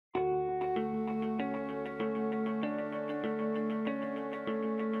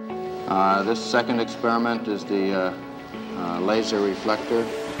This second experiment is the laser reflector.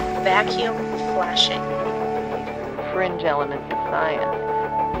 Vacuum flashing. Fringe elements of science.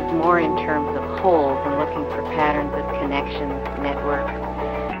 It's more in terms of wholes and looking for patterns of connections, networks.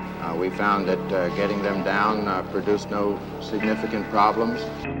 We found that getting them down produced no significant problems.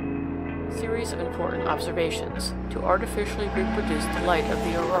 Series of important observations to artificially reproduce the light of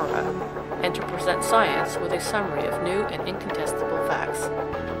the aurora and to present science with a summary of new and incontestable facts.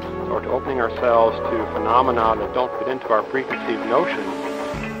 Or to opening ourselves to phenomena that don't fit into our preconceived notions.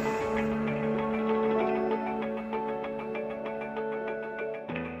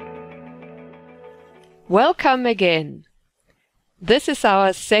 Welcome again. This is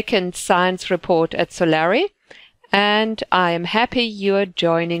our second science report at Solari, and I am happy you are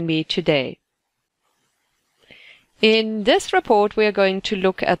joining me today. In this report we are going to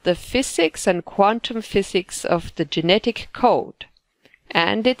look at the physics and quantum physics of the genetic code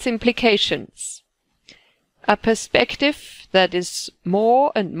and its implications. A perspective that is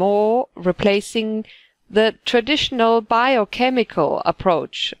more and more replacing the traditional biochemical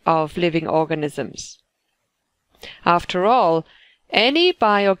approach of living organisms. After all, any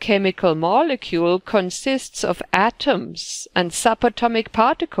biochemical molecule consists of atoms and subatomic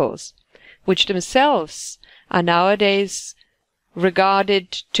particles, which themselves are nowadays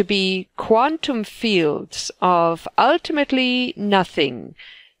regarded to be quantum fields of ultimately nothing,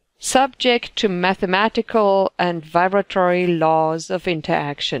 subject to mathematical and vibratory laws of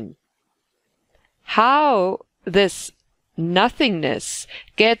interaction. How this nothingness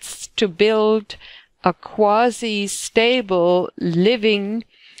gets to build a quasi-stable, living,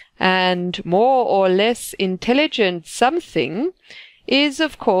 and more or less intelligent something is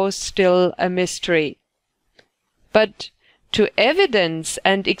of course still a mystery. But to evidence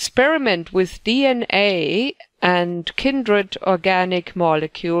and experiment with DNA and kindred organic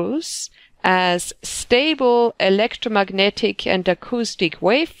molecules as stable electromagnetic and acoustic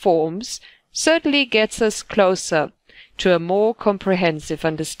waveforms certainly gets us closer to a more comprehensive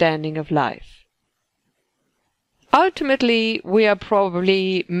understanding of life. Ultimately, we are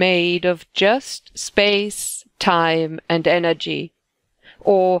probably made of just space, time, and energy,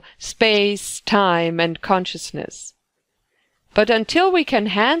 or space, time, and consciousness. But until we can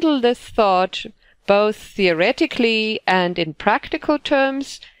handle this thought, both theoretically and in practical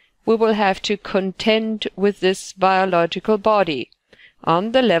terms, we will have to contend with this biological body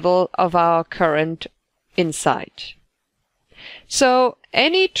on the level of our current insight. So,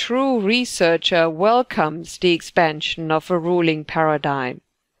 any true researcher welcomes the expansion of a ruling paradigm.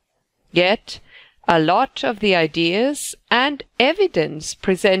 Yet, a lot of the ideas and evidence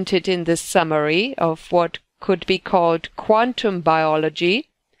presented in this summary of what could be called quantum biology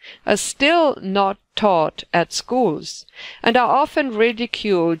are still not taught at schools and are often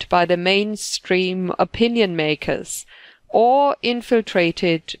ridiculed by the mainstream opinion makers or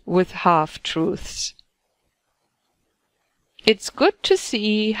infiltrated with half-truths. It's good to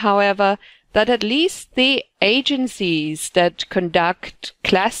see, however, that at least the agencies that conduct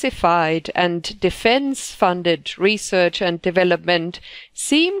classified and defense-funded research and development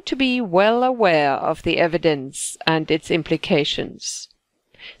seem to be well aware of the evidence and its implications,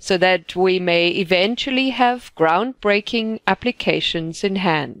 so that we may eventually have groundbreaking applications in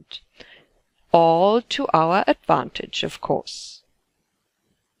hand, all to our advantage, of course.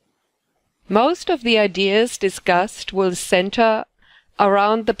 Most of the ideas discussed will center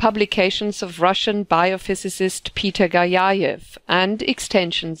around the publications of Russian biophysicist Peter Gariaev and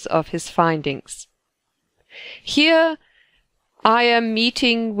extensions of his findings. Here I am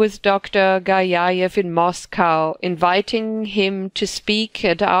meeting with Dr. Gariaev in Moscow, inviting him to speak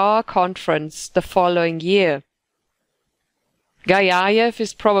at our conference the following year. Gariaev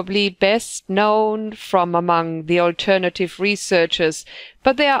is probably best known from among the alternative researchers,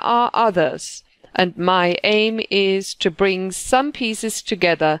 but there are others, and my aim is to bring some pieces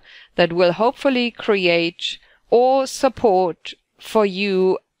together that will hopefully create or support for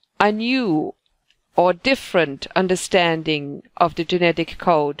you a new or different understanding of the genetic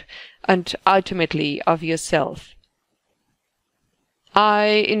code and ultimately of yourself.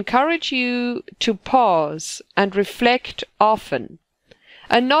 I encourage you to pause and reflect often,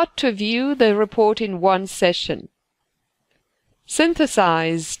 and not to view the report in one session.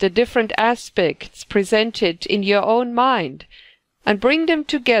 Synthesize the different aspects presented in your own mind, and bring them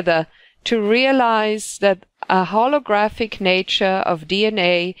together to realize that a holographic nature of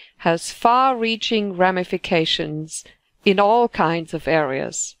DNA has far-reaching ramifications in all kinds of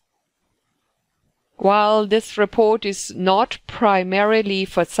areas. While this report is not primarily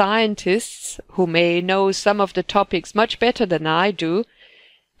for scientists who may know some of the topics much better than I do,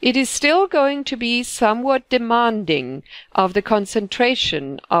 it is still going to be somewhat demanding of the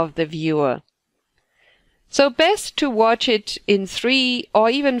concentration of the viewer. So best to watch it in 3 or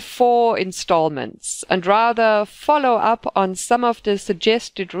even 4 installments, and rather follow up on some of the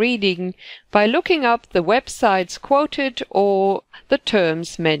suggested reading by looking up the websites quoted or the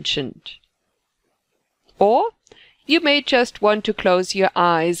terms mentioned. Or you may just want to close your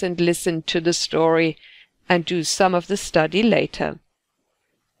eyes and listen to the story and do some of the study later.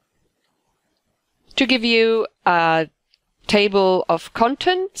 To give you a table of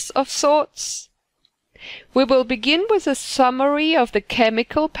contents of sorts, we will begin with a summary of the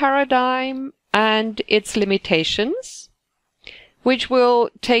chemical paradigm and its limitations, which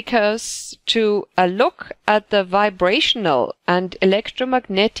will take us to a look at the vibrational and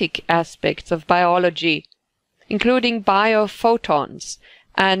electromagnetic aspects of biology, including biophotons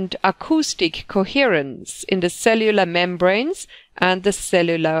and acoustic coherence in the cellular membranes and the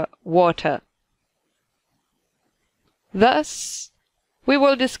cellular water. Thus, we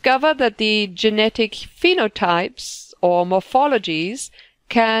will discover that the genetic phenotypes or morphologies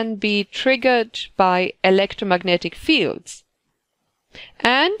can be triggered by electromagnetic fields,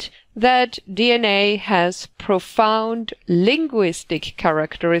 and that DNA has profound linguistic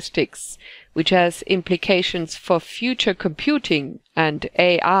characteristics, which has implications for future computing and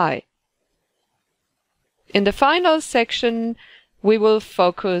AI. In the final section, we will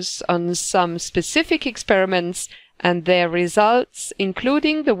focus on some specific experiments and their results,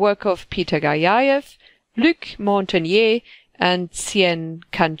 including the work of Peter Gariaev, Luc Montagnier, and Xian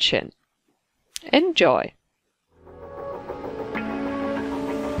Kanchen. Enjoy!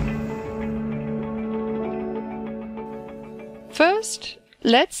 First,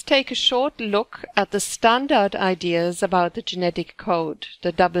 let's take a short look at the standard ideas about the genetic code,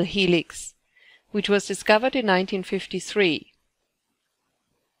 the double helix, which was discovered in 1953.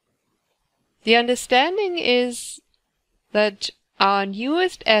 The understanding is that our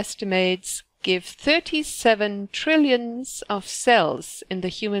newest estimates give 37 trillions of cells in the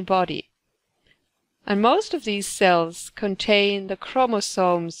human body, and most of these cells contain the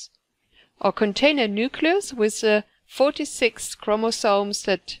chromosomes or contain a nucleus with the 46 chromosomes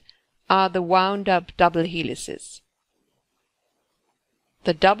that are the wound-up double helices.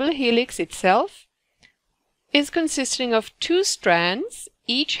 The double helix itself is consisting of 2 strands,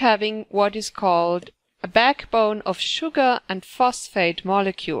 each having what is called a backbone of sugar and phosphate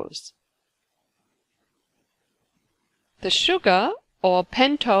molecules. The sugar, or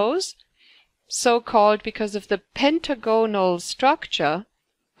pentose, so called because of the pentagonal structure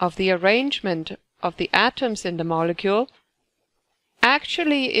of the arrangement of the atoms in the molecule,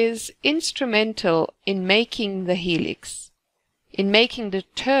 actually is instrumental in making the helix, in making the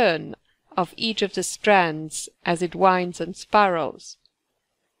turn of each of the strands as it winds and spirals.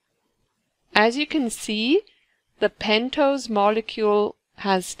 As you can see, the pentose molecule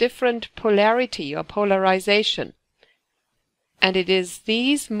has different polarity or polarization, and it is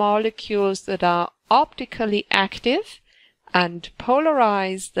these molecules that are optically active and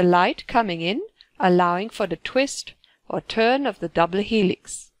polarize the light coming in, allowing for the twist or turn of the double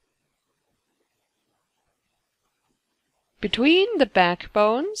helix. Between the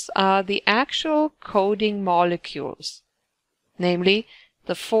backbones are the actual coding molecules, namely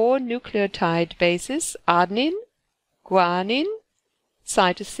the 4 nucleotide bases adenine, guanine,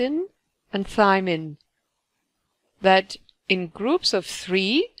 cytosine, and thymine, that in groups of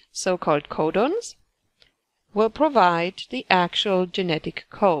 3, so-called codons, will provide the actual genetic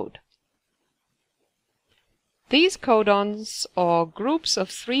code. These codons, or groups of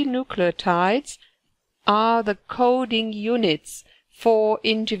 3 nucleotides, are the coding units for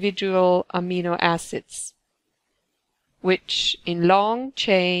individual amino acids, which in long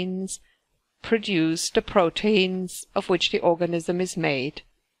chains produce the proteins of which the organism is made,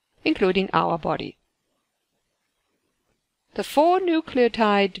 including our body. The 4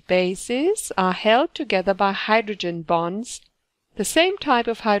 nucleotide bases are held together by hydrogen bonds, the same type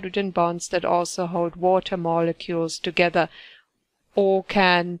of hydrogen bonds that also hold water molecules together or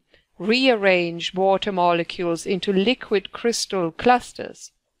can rearrange water molecules into liquid crystal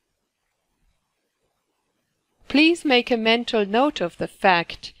clusters. Please make a mental note of the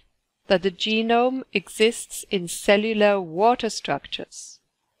fact that the genome exists in cellular water structures.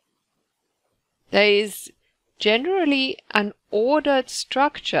 There is generally an ordered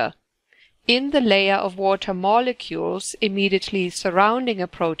structure in the layer of water molecules immediately surrounding a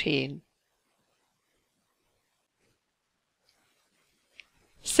protein.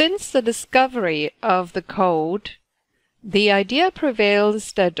 Since the discovery of the code, The idea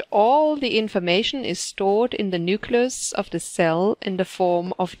prevails that all the information is stored in the nucleus of the cell in the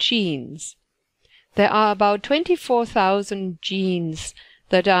form of genes. There are about 24,000 genes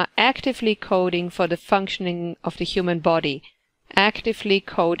that are actively coding for the functioning of the human body, actively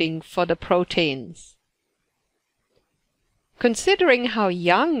coding for the proteins. Considering how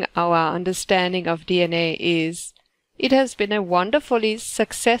young our understanding of DNA is, it has been a wonderfully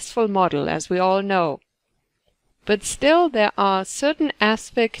successful model, as we all know. But still there are certain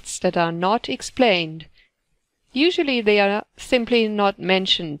aspects that are not explained. Usually they are simply not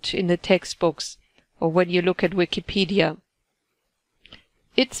mentioned in the textbooks or when you look at Wikipedia.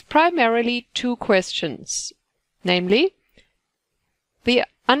 It's primarily two questions, namely, the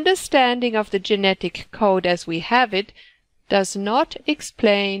understanding of the genetic code as we have it does not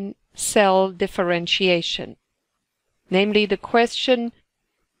explain cell differentiation. Namely, the question,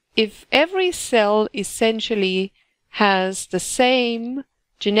 if every cell essentially has the same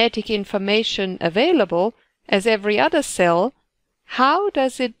genetic information available as every other cell, how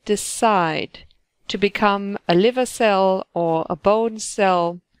does it decide to become a liver cell or a bone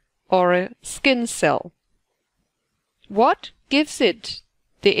cell or a skin cell? What gives it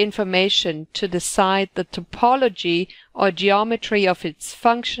the information to decide the topology or geometry of its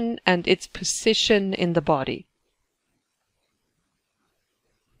function and its position in the body?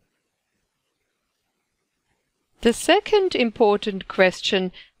 The second important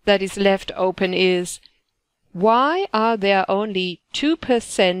question that is left open is, why are there only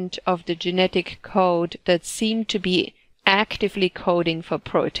 2% of the genetic code that seem to be actively coding for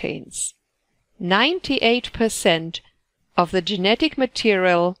proteins? 98% of the genetic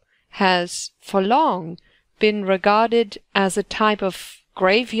material has for long been regarded as a type of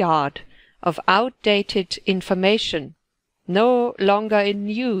graveyard of outdated information, no longer in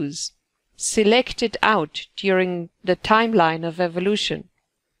use, selected out during the timeline of evolution.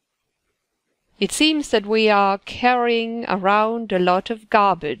 It seems that we are carrying around a lot of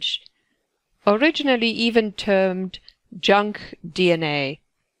garbage, originally even termed junk DNA.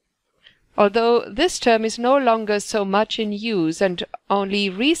 Although this term is no longer so much in use, and only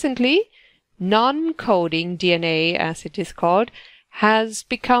recently non-coding DNA, as it is called, has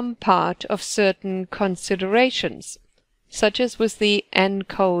become part of certain considerations, such as with the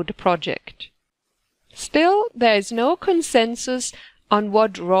ENCODE project. Still, there is no consensus on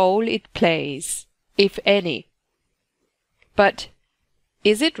what role it plays, if any. But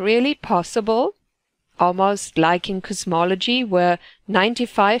is it really possible, almost like in cosmology, where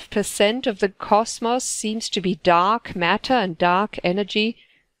 95% of the cosmos seems to be dark matter and dark energy,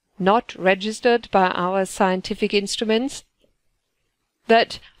 not registered by our scientific instruments,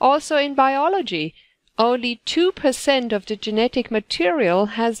 that also in biology only 2% of the genetic material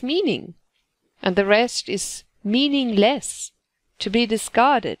has meaning, and the rest is meaningless, to be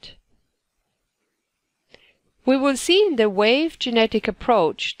discarded? We will see in the wave genetic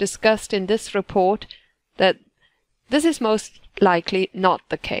approach discussed in this report that this is most likely not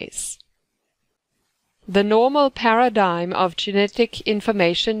the case. The normal paradigm of genetic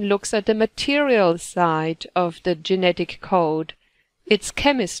information looks at the material side of the genetic code, its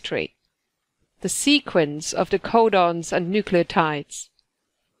chemistry, the sequence of the codons and nucleotides.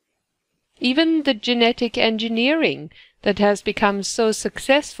 Even the genetic engineering that has become so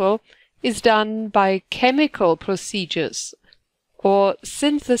successful is done by chemical procedures, or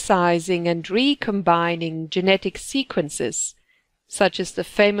synthesizing and recombining genetic sequences, such as the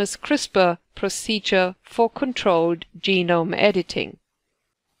famous CRISPR procedure for controlled genome editing.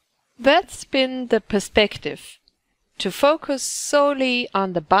 That's been the perspective, to focus solely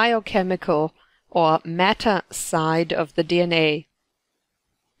on the biochemical or matter side of the DNA.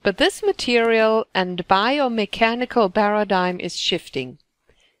 But this material and biomechanical paradigm is shifting,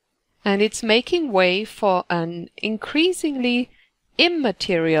 and it's making way for an increasingly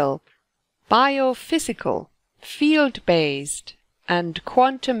immaterial, biophysical, field-based, and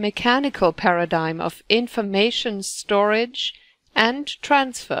quantum mechanical paradigm of information storage and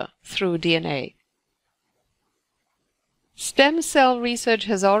transfer through DNA. Stem cell research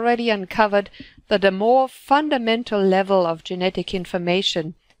has already uncovered that a more fundamental level of genetic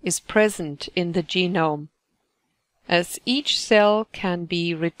information is present in the genome, as each cell can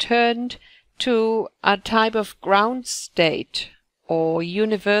be returned to a type of ground state or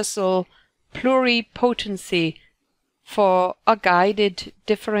universal pluripotency for a guided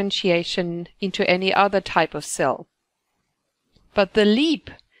differentiation into any other type of cell. But the leap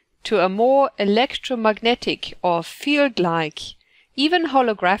to a more electromagnetic or field-like, even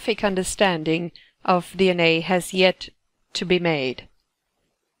holographic understanding of DNA has yet to be made.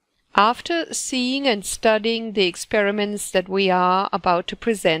 After seeing and studying the experiments that we are about to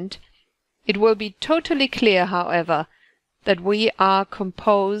present, it will be totally clear, however, that we are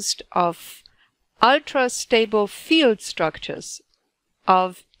composed of ultra-stable field structures,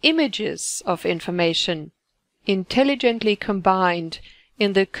 of images of information, intelligently combined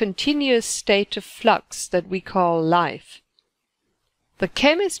in the continuous state of flux that we call life. The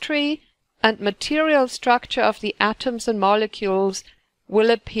chemistry and material structure of the atoms and molecules will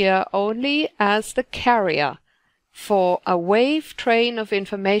appear only as the carrier for a wave train of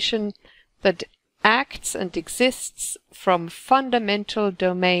information that acts and exists from fundamental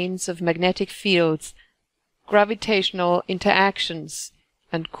domains of magnetic fields, gravitational interactions,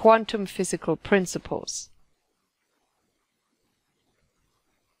 and quantum physical principles.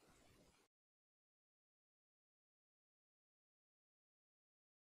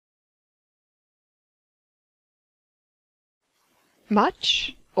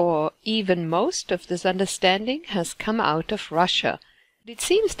 Much, or even most, of this understanding has come out of Russia. It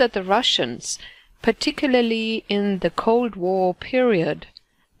seems that the Russians, particularly in the Cold War period,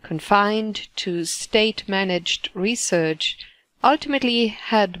 confined to state-managed research, ultimately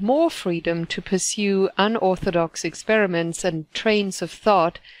had more freedom to pursue unorthodox experiments and trains of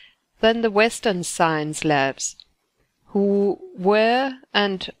thought than the Western science labs, who were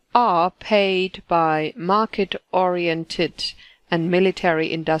and are paid by market-oriented and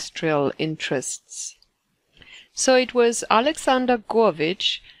military-industrial interests. So it was Alexander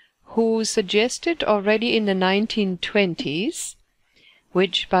Gurwitsch who suggested already in the 1920s,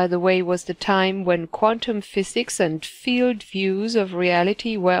 which, by the way, was the time when quantum physics and field views of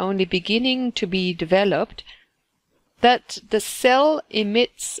reality were only beginning to be developed, that the cell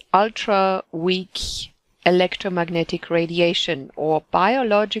emits ultra-weak electromagnetic radiation, or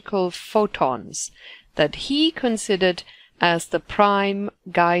biological photons, that he considered as the prime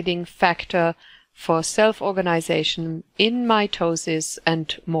guiding factor for self-organization in mitosis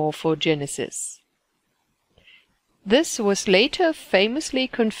and morphogenesis. This was later famously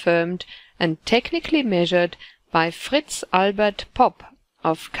confirmed and technically measured by Fritz Albert Popp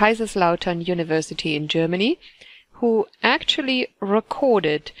of Kaiserslautern University in Germany, who actually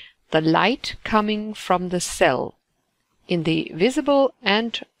recorded the light coming from the cell in the visible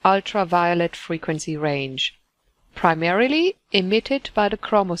and ultraviolet frequency range, primarily emitted by the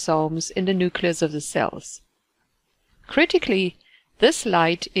chromosomes in the nucleus of the cells. Critically, this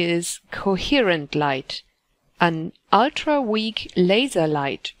light is coherent light, an ultra-weak laser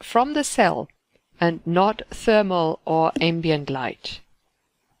light from the cell, and not thermal or ambient light.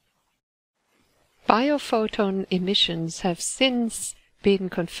 Biophoton emissions have since been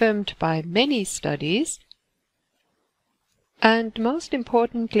confirmed by many studies, and most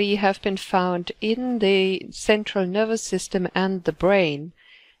importantly have been found in the central nervous system and the brain,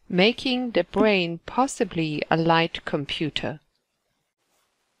 making the brain possibly a light computer.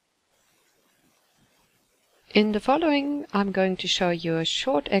 In the following, I'm going to show you a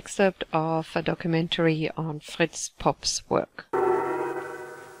short excerpt of a documentary on Fritz Popp's work.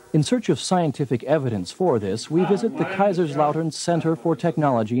 In search of scientific evidence for this, we visit the Kaiserslautern Center for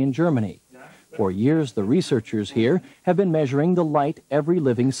Technology in Germany. For years, the researchers here have been measuring the light every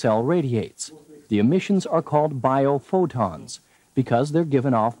living cell radiates. The emissions are called biophotons because they're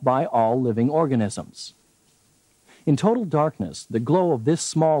given off by all living organisms. In total darkness, the glow of this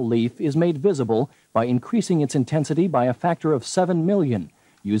small leaf is made visible by increasing its intensity by a factor of 7 million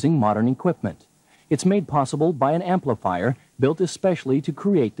using modern equipment. It's made possible by an amplifier built especially to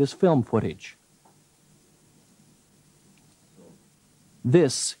create this film footage.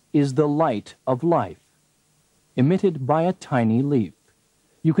 This is the light of life, emitted by a tiny leaf.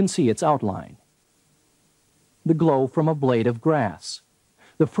 You can see its outline. The glow from a blade of grass.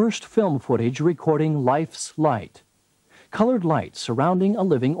 The first film footage recording life's light. Colored light surrounding a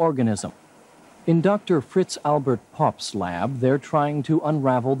living organism. In Dr. Fritz Albert Popp's lab, they're trying to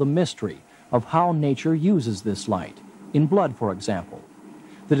unravel the mystery of how nature uses this light, in blood, for example.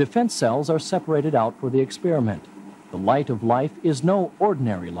 The defense cells are separated out for the experiment. The light of life is no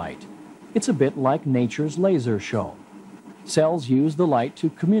ordinary light. It's a bit like nature's laser show. Cells use the light to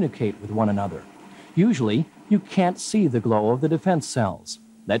communicate with one another. Usually, you can't see the glow of the defense cells.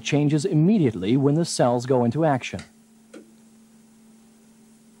 That changes immediately when the cells go into action.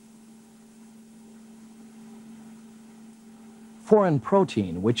 Foreign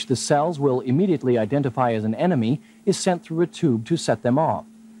protein, which the cells will immediately identify as an enemy, is sent through a tube to set them off,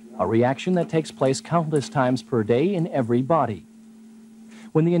 a reaction that takes place countless times per day in every body.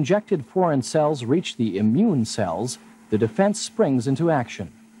 When the injected foreign cells reach the immune cells, the defense springs into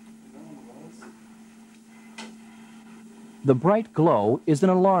action. The bright glow is an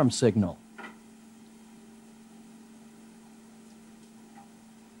alarm signal.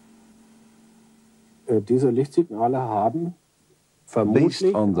 Based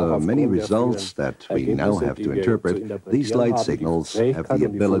on the many results that we now have to interpret, these light signals have the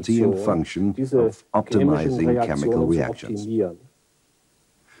ability and function of optimizing chemical reactions,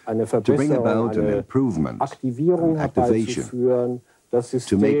 to bring about an improvement, an activation,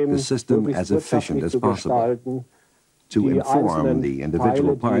 to make the system as efficient as possible, to inform the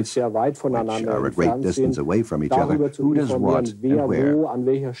individual parts, which are a great distance away from each other, who does what and where.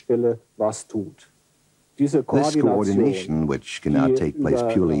 This coordination, which cannot take place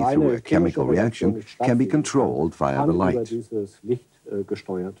purely through a chemical reaction, can be controlled via the light.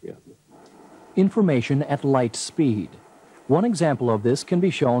 Information at light speed. One example of this can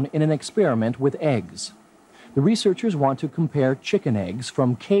be shown in an experiment with eggs. The researchers want to compare chicken eggs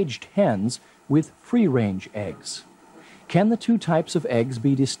from caged hens with free-range eggs. Can the two types of eggs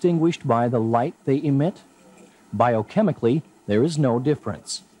be distinguished by the light they emit? Biochemically, there is no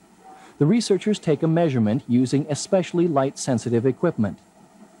difference. The researchers take a measurement using especially light-sensitive equipment.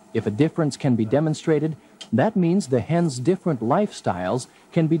 If a difference can be demonstrated, that means the hens' different lifestyles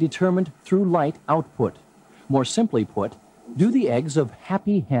can be determined through light output. More simply put, do the eggs of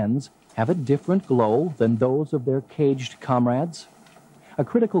happy hens have a different glow than those of their caged comrades? A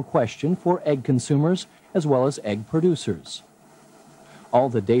critical question for egg consumers as well as egg producers. All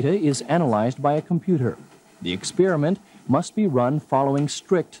the data is analyzed by a computer. The experiment must be run following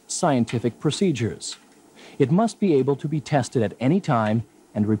strict scientific procedures. It must be able to be tested at any time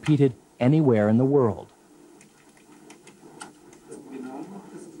and repeated anywhere in the world.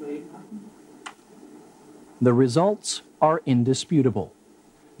 The results are indisputable.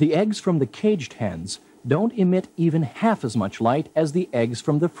 The eggs from the caged hens don't emit even half as much light as the eggs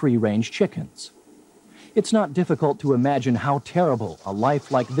from the free-range chickens. It's not difficult to imagine how terrible a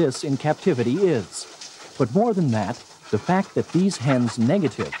life like this in captivity is. But more than that, the fact that these hens'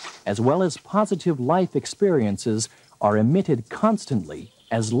 negative as well as positive life experiences are emitted constantly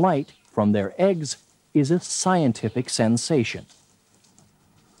as light from their eggs is a scientific sensation.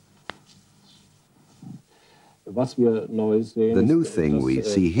 The new thing we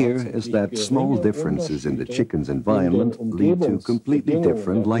see here is that small differences in the chicken's environment lead to completely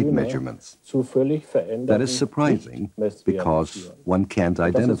different light measurements. That is surprising because one can't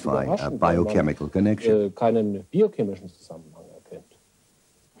identify a biochemical connection.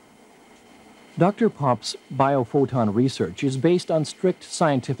 Dr. Popp's biophoton research is based on strict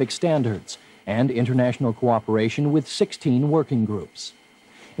scientific standards and international cooperation with 16 working groups.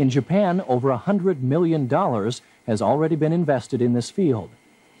 In Japan, over $100 million has already been invested in this field.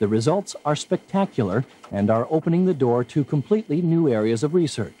 The results are spectacular and are opening the door to completely new areas of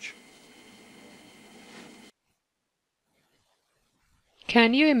research.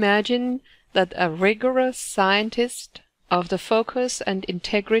 Can you imagine that a rigorous scientist of the focus and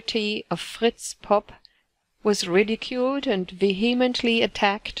integrity of Fritz Popp was ridiculed and vehemently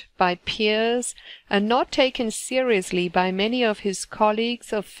attacked by peers and not taken seriously by many of his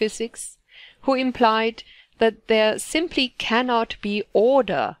colleagues of physics, who implied that there simply cannot be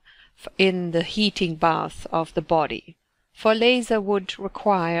order in the heating bath of the body, for laser would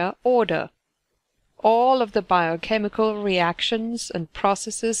require order. All of the biochemical reactions and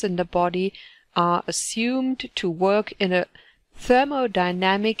processes in the body are assumed to work in a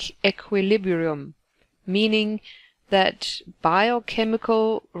thermodynamic equilibrium, meaning that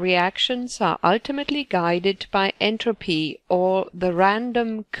biochemical reactions are ultimately guided by entropy or the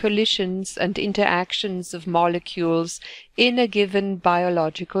random collisions and interactions of molecules in a given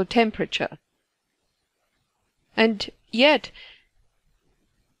biological temperature. And yet,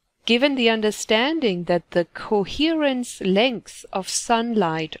 given the understanding that the coherence length of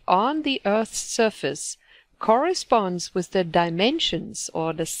sunlight on the Earth's surface corresponds with the dimensions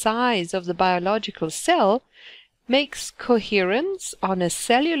or the size of the biological cell, makes coherence on a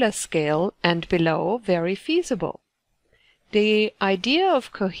cellular scale and below very feasible. The idea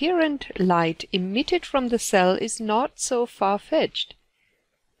of coherent light emitted from the cell is not so far-fetched.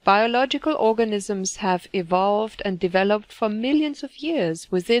 Biological organisms have evolved and developed for millions of years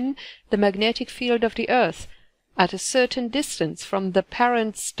within the magnetic field of the Earth, at a certain distance from the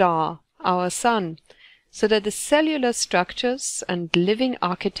parent star, our Sun, so that the cellular structures and living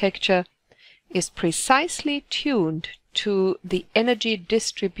architecture is precisely tuned to the energy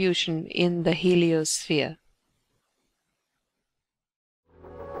distribution in the heliosphere.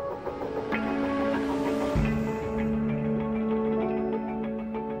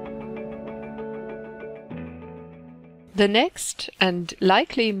 The next and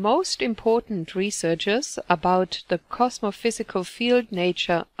likely most important researchers about the cosmophysical field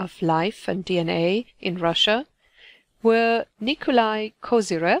nature of life and DNA in Russia were Nikolai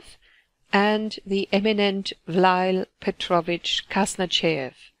Kozyrev and the eminent Vlail Petrovich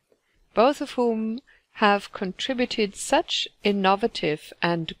Kaznacheev, both of whom have contributed such innovative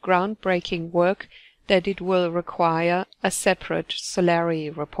and groundbreaking work that it will require a separate Solari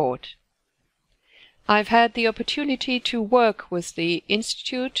report. I've had the opportunity to work with the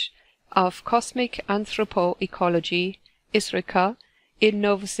Institute of Cosmic Anthropoecology, ISRICA, in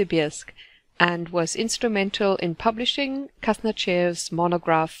Novosibirsk, and was instrumental in publishing Kaznacheev's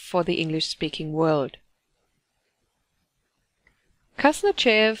monograph for the English-speaking world.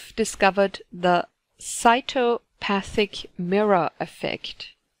 Kaznacheev discovered the cytopathic mirror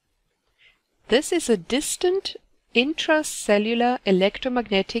effect. This is a distant intracellular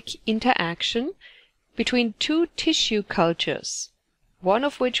electromagnetic interaction between two tissue cultures, one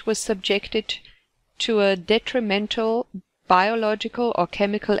of which was subjected to a detrimental biological or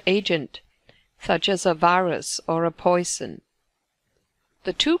chemical agent, such as a virus or a poison.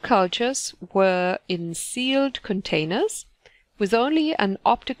 The two cultures were in sealed containers with only an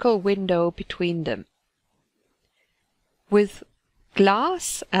optical window between them. With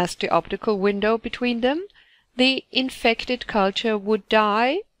glass as the optical window between them, the infected culture would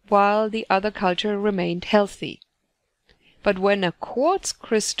die while the other culture remained healthy. But when a quartz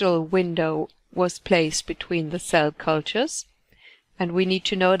crystal window was placed between the cell cultures, and we need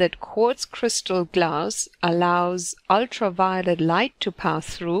to know that quartz crystal glass allows ultraviolet light to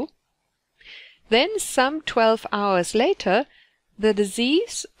pass through, then some 12 hours later, the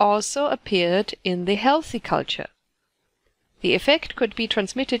disease also appeared in the healthy culture. The effect could be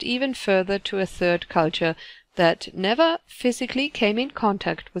transmitted even further to a third culture that never physically came in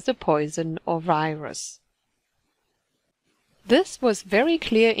contact with the poison or virus. This was very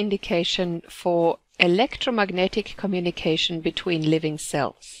clear indication for electromagnetic communication between living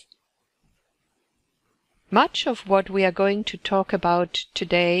cells. Much of what we are going to talk about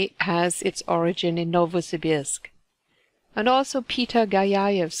today has its origin in Novosibirsk, and also Peter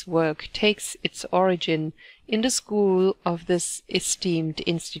Gariaev's work takes its origin in the school of this esteemed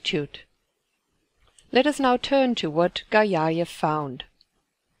institute. Let us now turn to what Gariaev found.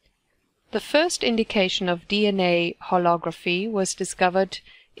 The first indication of DNA holography was discovered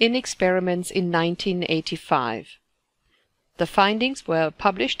in experiments in 1985. The findings were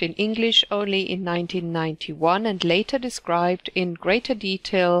published in English only in 1991 and later described in greater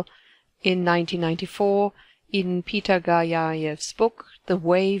detail in 1994 in Peter Gariaev's book The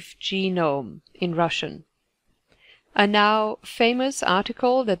Wave Genome in Russian. A now famous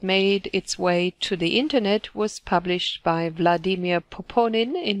article that made its way to the internet was published by Vladimir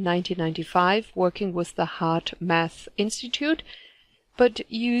Poponin in 1995, working with the Hard Math Institute, but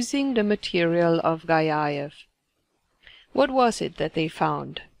using the material of Gariaev. What was it that they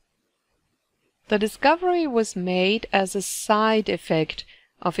found? The discovery was made as a side effect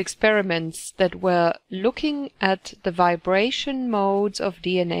of experiments that were looking at the vibration modes of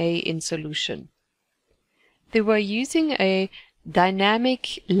DNA in solution. They were using a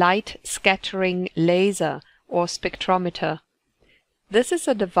dynamic light scattering laser or spectrometer. This is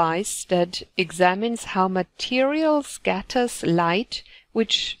a device that examines how material scatters light,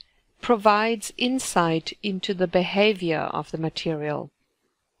 which provides insight into the behavior of the material.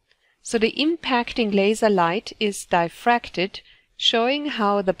 So the impacting laser light is diffracted, showing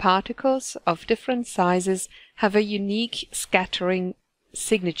how the particles of different sizes have a unique scattering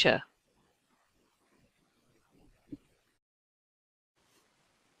signature.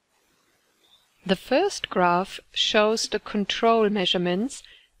 The first graph shows the control measurements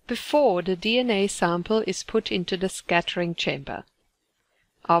before the DNA sample is put into the scattering chamber.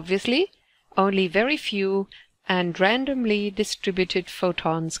 Obviously, only very few and randomly distributed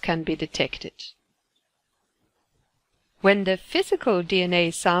photons can be detected. When the physical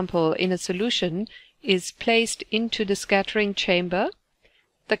DNA sample in a solution is placed into the scattering chamber,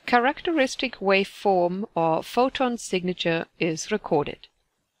 the characteristic waveform or photon signature is recorded.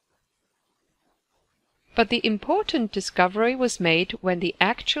 But the important discovery was made when the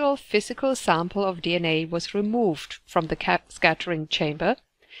actual physical sample of DNA was removed from the scattering chamber,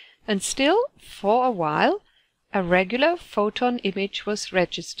 and still, for a while, a regular photon image was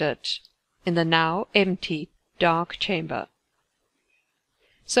registered in the now empty dark chamber.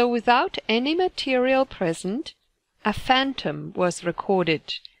 So without any material present, a phantom was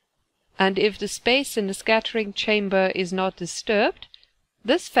recorded, and if the space in the scattering chamber is not disturbed,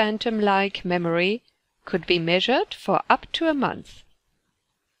 this phantom-like memory could be measured for up to a month.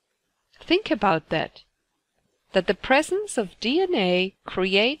 Think about that. that the presence of DNA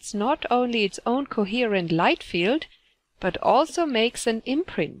creates not only its own coherent light field, but also makes an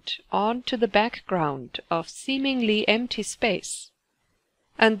imprint onto the background of seemingly empty space,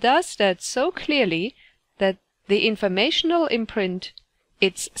 and does that so clearly that the informational imprint,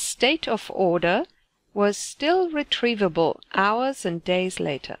 its state of order, was still retrievable hours and days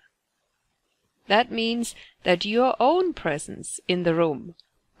later. That means that your own presence in the room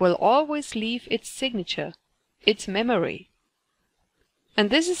will always leave its signature, its memory. And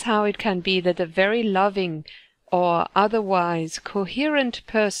this is how it can be that a very loving or otherwise coherent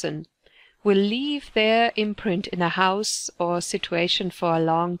person will leave their imprint in a house or situation for a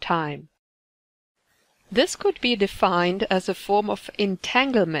long time. This could be defined as a form of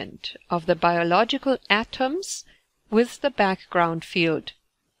entanglement of the biological atoms with the background field,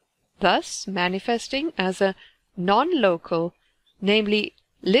 thus manifesting as a non-local, namely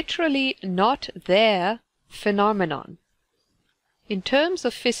literally not there, phenomenon. In terms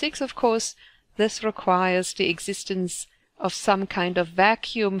of physics, of course, this requires the existence of some kind of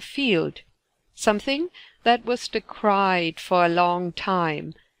vacuum field, something that was decried for a long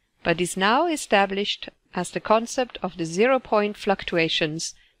time, but is now established as the concept of the zero-point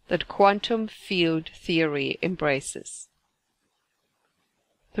fluctuations that quantum field theory embraces.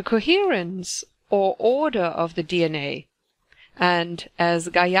 The coherence or order of the DNA, and as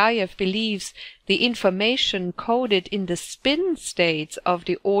Gariaev believes, the information coded in the spin states of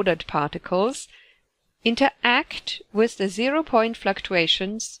the ordered particles, interact with the zero-point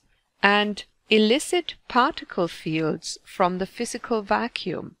fluctuations and elicit particle fields from the physical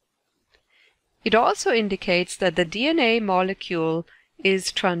vacuum. It also indicates that the DNA molecule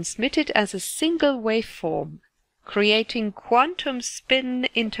is transmitted as a single waveform, creating quantum spin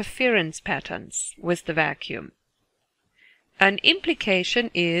interference patterns with the vacuum. An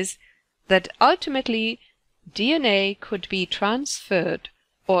implication is that ultimately DNA could be transferred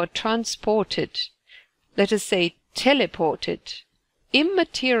or transported, let us say teleported,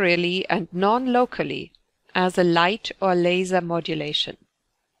 immaterially and non-locally as a light or laser modulation.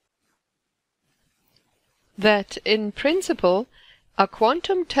 That, in principle, a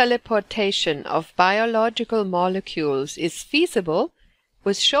quantum teleportation of biological molecules is feasible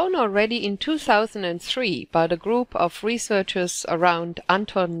was shown already in 2003 by the group of researchers around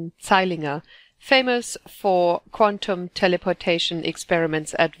Anton Zeilinger, famous for quantum teleportation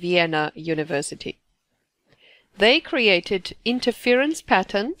experiments at Vienna University. They created interference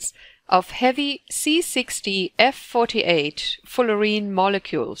patterns of heavy C60F48 fullerene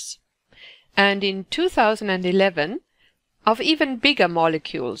molecules, and in 2011 of even bigger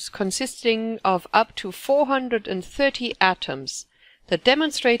molecules consisting of up to 430 atoms that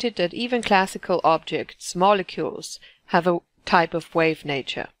demonstrated that even classical objects, molecules, have a type of wave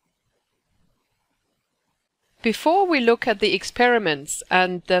nature. Before we look at the experiments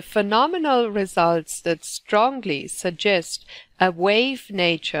and the phenomenal results that strongly suggest a wave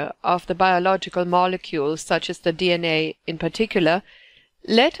nature of the biological molecules, such as the DNA in particular,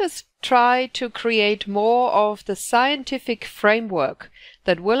 let us try to create more of the scientific framework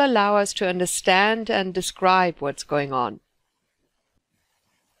that will allow us to understand and describe what's going on.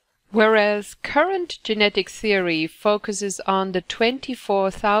 Whereas current genetic theory focuses on the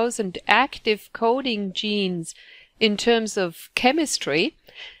 24,000 active coding genes in terms of chemistry,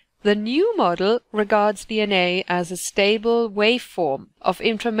 the new model regards DNA as a stable waveform of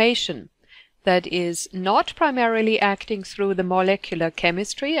information that is not primarily acting through the molecular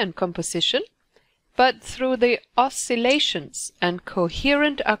chemistry and composition, but through the oscillations and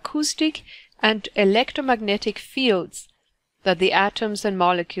coherent acoustic and electromagnetic fields that the atoms and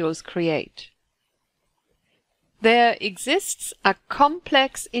molecules create. There exists a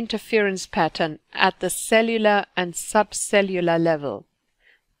complex interference pattern at the cellular and subcellular level,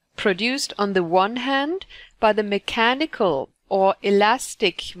 produced on the one hand by the mechanical or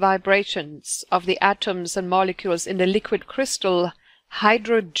elastic vibrations of the atoms and molecules in the liquid crystal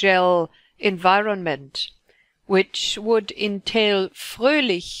hydrogel environment, which would entail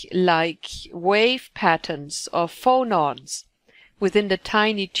Fröhlich-like wave patterns or phonons within the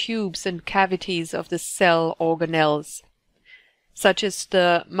tiny tubes and cavities of the cell organelles, such as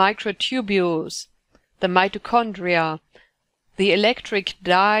the microtubules, the mitochondria, the electric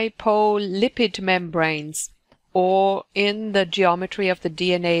dipole lipid membranes, or in the geometry of the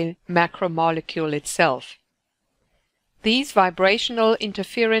DNA macromolecule itself. These vibrational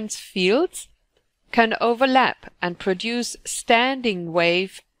interference fields can overlap and produce standing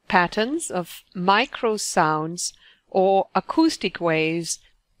wave patterns of microsounds or acoustic waves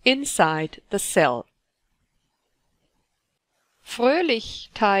inside the cell.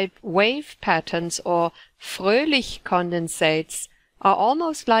 Fröhlich-type wave patterns or Fröhlich condensates are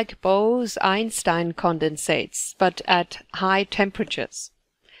almost like Bose-Einstein condensates, but at high temperatures.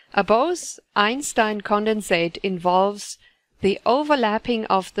 A Bose-Einstein condensate involves the overlapping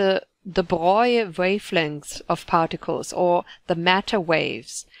of the de Broglie wavelengths of particles, or the matter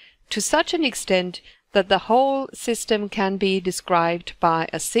waves, to such an extent that the whole system can be described by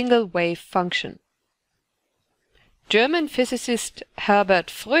a single wave function. German physicist Herbert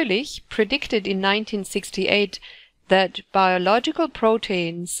Fröhlich predicted in 1968 that biological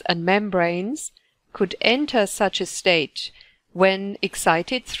proteins and membranes could enter such a state when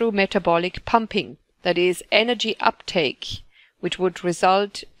excited through metabolic pumping, that is, energy uptake, which would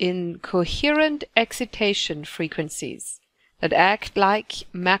result in coherent excitation frequencies that act like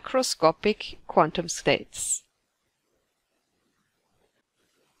macroscopic quantum states.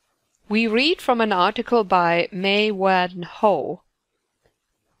 We read from an article by Mae-Wan Ho.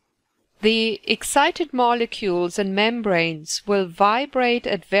 The excited molecules and membranes will vibrate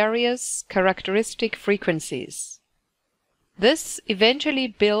at various characteristic frequencies. This eventually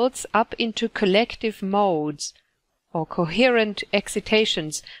builds up into collective modes or coherent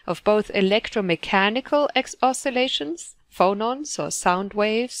excitations of both electromechanical oscillations, phonons or sound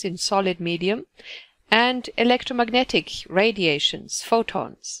waves in solid medium, and electromagnetic radiations,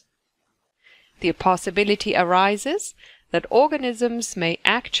 photons. The possibility arises that organisms may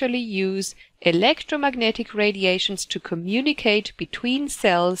actually use electromagnetic radiations to communicate between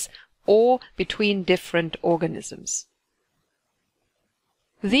cells or between different organisms.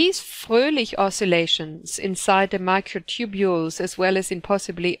 These Fröhlich oscillations inside the microtubules, as well as in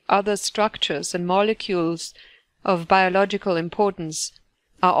possibly other structures and molecules of biological importance,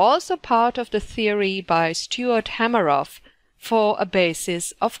 are also part of the theory by Stuart Hameroff for a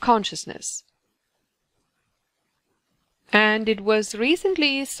basis of consciousness. And it was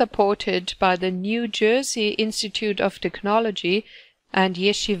recently supported by the New Jersey Institute of Technology and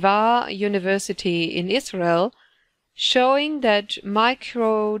Yeshiva University in Israel, showing that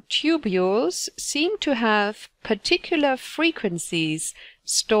microtubules seem to have particular frequencies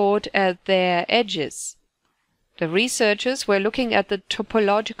stored at their edges. The researchers were looking at the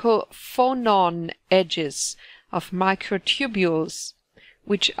topological phonon edges of microtubules,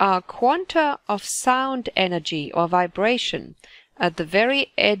 which are quanta of sound energy or vibration at the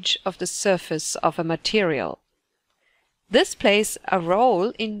very edge of the surface of a material. This plays a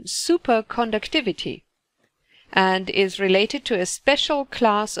role in superconductivity and is related to a special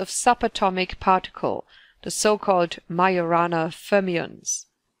class of subatomic particle, the so-called Majorana fermions.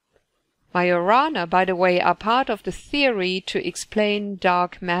 Majorana, by the way, are part of the theory to explain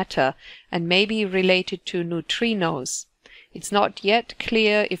dark matter and may be related to neutrinos. It's not yet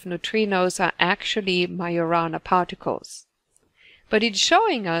clear if neutrinos are actually Majorana particles. But it's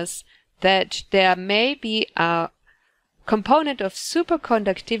showing us that there may be a component of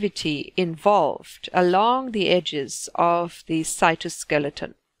superconductivity involved along the edges of the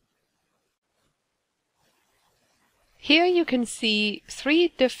cytoskeleton. Here you can see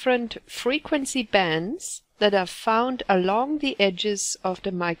 3 different frequency bands that are found along the edges of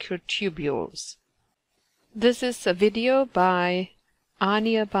the microtubules. This is a video by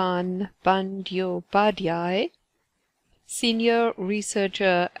Anirban Bandyopadhyay, senior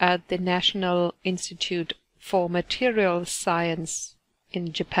researcher at the National Institute for Materials Science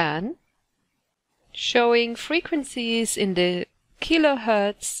in Japan, showing frequencies in the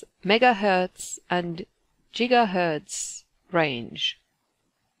kilohertz, megahertz and gigahertz range.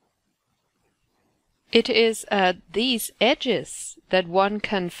 It is at these edges that one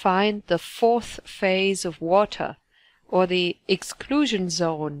can find the 4th phase of water, or the exclusion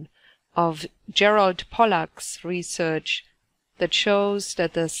zone of Gerald Pollack's research that shows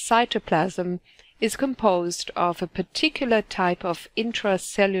that the cytoplasm is composed of a particular type of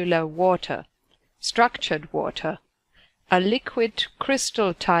intracellular water, structured water, a liquid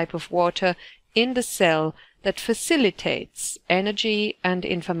crystal type of water in the cell that facilitates energy and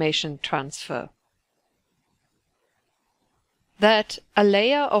information transfer. That a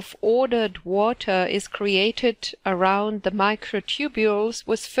layer of ordered water is created around the microtubules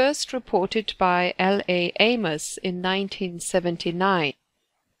was first reported by L.A. Amos in 1979.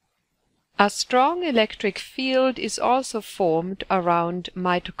 A strong electric field is also formed around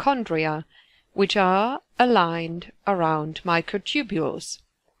mitochondria, which are aligned around microtubules.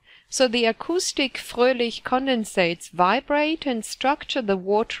 So the acoustic Fröhlich condensates vibrate and structure the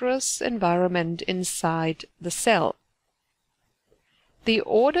waterous environment inside the cell. The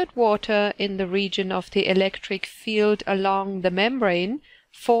ordered water in the region of the electric field along the membrane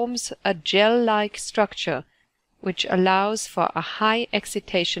forms a gel-like structure, which allows for a high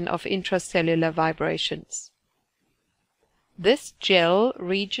excitation of intracellular vibrations. This gel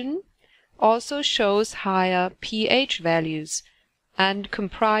region also shows higher pH values and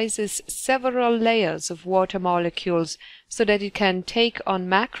comprises several layers of water molecules so that it can take on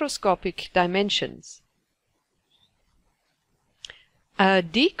macroscopic dimensions. A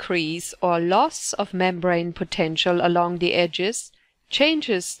decrease or loss of membrane potential along the edges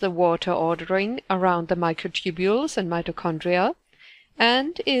changes the water ordering around the microtubules and mitochondria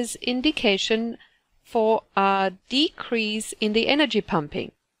and is indication for a decrease in the energy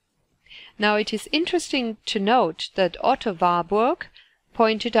pumping. Now it is interesting to note that Otto Warburg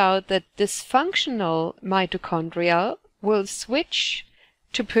pointed out that dysfunctional mitochondria will switch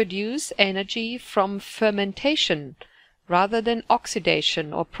to produce energy from fermentation rather than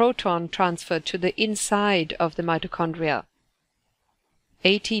oxidation or proton transfer to the inside of the mitochondria.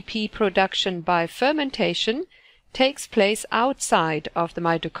 ATP production by fermentation takes place outside of the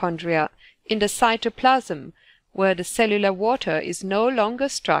mitochondria in the cytoplasm, where the cellular water is no longer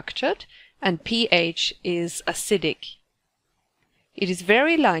structured and pH is acidic. It is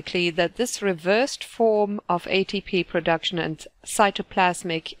very likely that this reversed form of ATP production and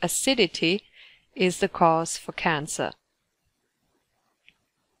cytoplasmic acidity is the cause for cancer.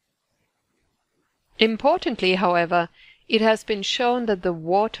 Importantly, however, it has been shown that the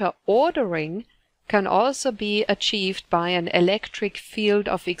water ordering can also be achieved by an electric field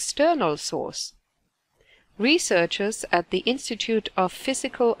of external source. Researchers at the Institute of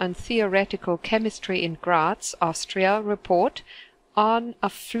Physical and Theoretical Chemistry in Graz, Austria, report on a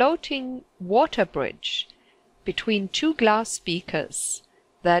floating water bridge between two glass beakers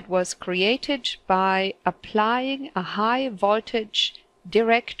that was created by applying a high voltage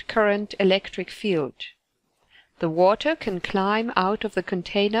direct current electric field. The water can climb out of the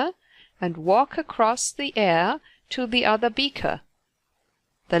container and walk across the air to the other beaker.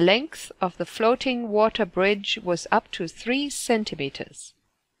 The length of the floating water bridge was up to 3 centimeters.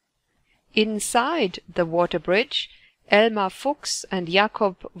 Inside the water bridge, Elmar Fuchs and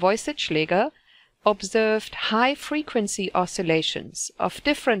Jakob Woisetschläger observed high-frequency oscillations of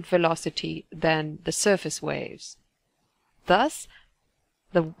different velocity than the surface waves. Thus,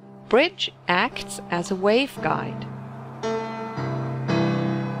 the bridge acts as a waveguide.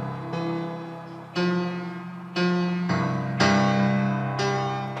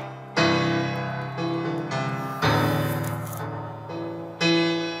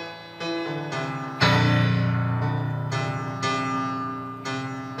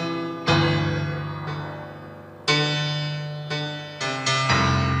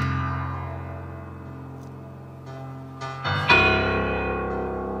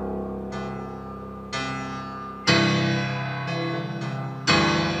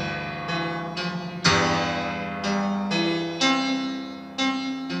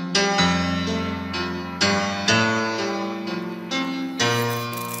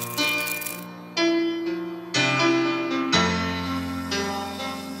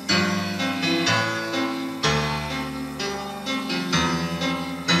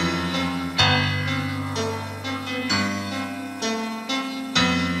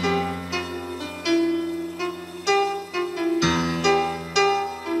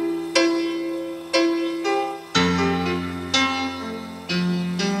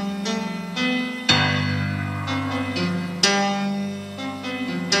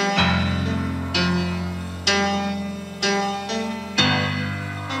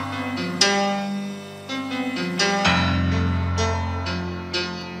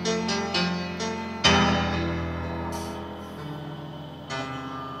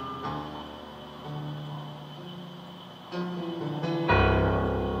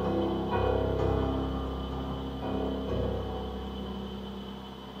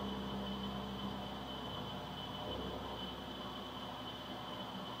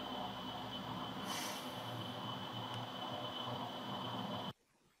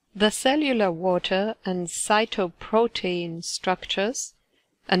 The cellular water and cytoprotein structures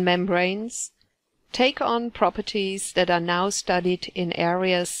and membranes take on properties that are now studied in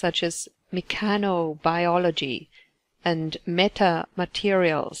areas such as mechanobiology and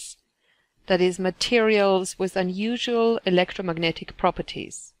metamaterials, that is, materials with unusual electromagnetic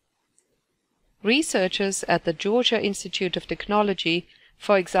properties. Researchers at the Georgia Institute of Technology,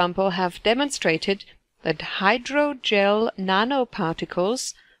 for example, have demonstrated that hydrogel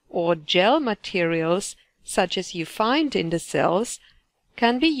nanoparticles or gel materials such as you find in the cells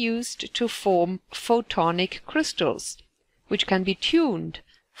can be used to form photonic crystals, which can be tuned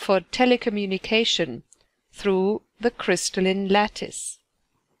for telecommunication through the crystalline lattice.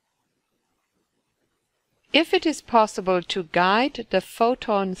 if it is possible to guide the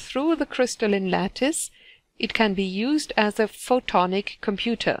photon through the crystalline lattice, it can be used as a photonic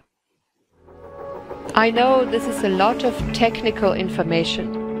computer. I know this is a lot of technical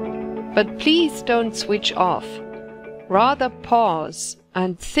information, but please don't switch off. Rather pause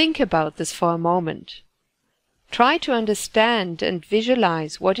and think about this for a moment. Try to understand and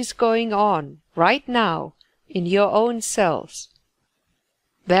visualize what is going on right now in your own cells.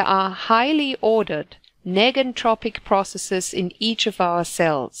 There are highly ordered negentropic processes in each of our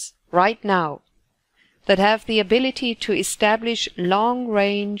cells right now that have the ability to establish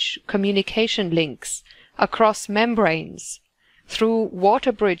long-range communication links across membranes through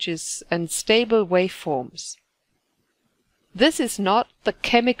water bridges and stable waveforms. This is not the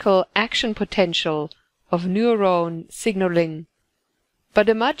chemical action potential of neuron signaling, but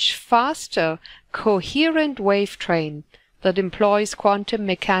a much faster, coherent wave train that employs quantum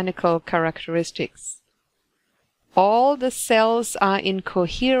mechanical characteristics. All the cells are in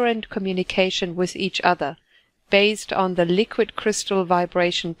coherent communication with each other, based on the liquid crystal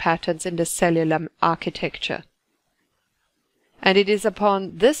vibration patterns in the cellular architecture. And it is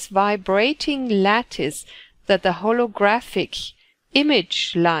upon this vibrating lattice that the holographic,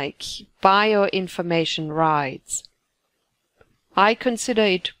 image-like bioinformation rides. I consider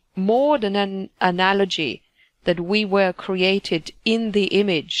it more than an analogy that we were created in the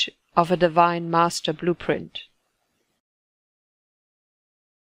image of a divine master blueprint.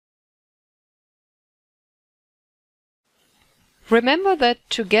 Remember that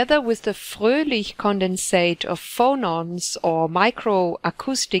together with the Fröhlich condensate of phonons or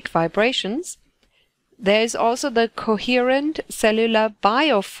microacoustic vibrations, there is also the coherent cellular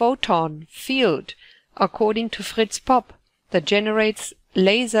biophoton field, according to Fritz Popp, that generates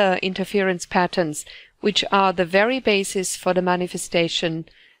laser interference patterns, which are the very basis for the manifestation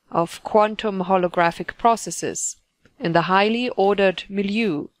of quantum holographic processes in the highly ordered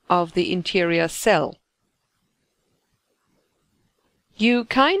milieu of the interior cell. You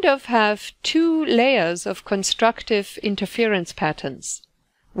kind of have two layers of constructive interference patterns,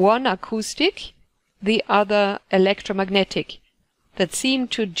 one acoustic, the other electromagnetic, that seem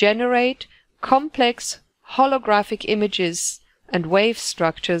to generate complex holographic images and wave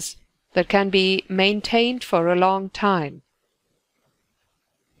structures that can be maintained for a long time.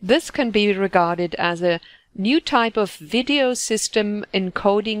 This can be regarded as a new type of video system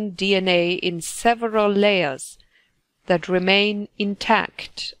encoding DNA in several layers that remain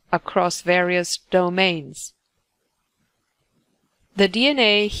intact across various domains. The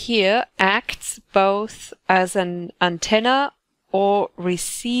DNA here acts both as an antenna or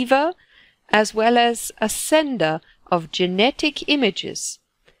receiver as well as a sender of genetic images,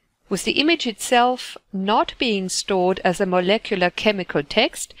 with the image itself not being stored as a molecular chemical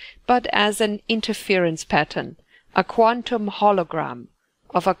text but as an interference pattern, a quantum hologram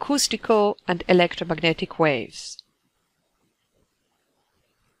of acoustical and electromagnetic waves.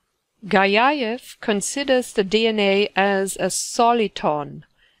 Gariaev considers the DNA as a soliton,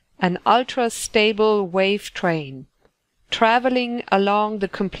 an ultra-stable wave train, traveling along the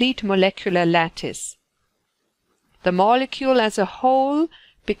complete molecular lattice. The molecule as a whole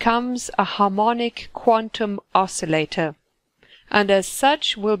becomes a harmonic quantum oscillator, and as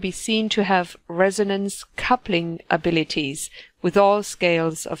such will be seen to have resonance coupling abilities with all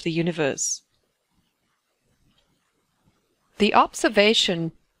scales of the universe. The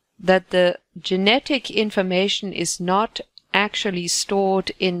observation that the genetic information is not actually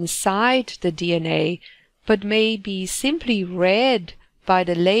stored inside the DNA, but may be simply read by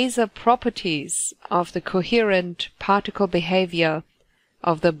the laser properties of the coherent particle behavior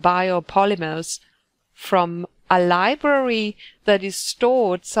of the biopolymers from a library that is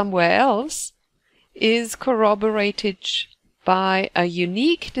stored somewhere else, is corroborated by a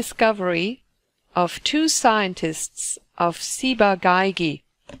unique discovery of two scientists of Ciba Geigy,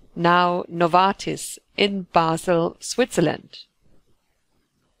 now Novartis, in Basel, Switzerland.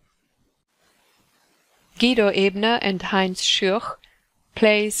 Guido Ebner and Heinz Schürch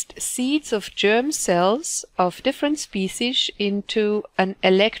placed seeds of germ cells of different species into an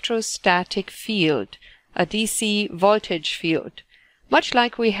electrostatic field, a DC voltage field, much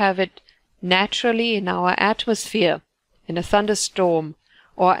like we have it naturally in our atmosphere, in a thunderstorm,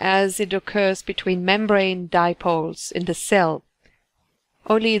 or as it occurs between membrane dipoles in the cell.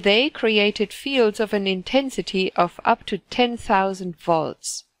 Only they created fields of an intensity of up to 10,000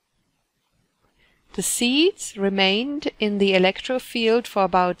 volts. The seeds remained in the electrofield for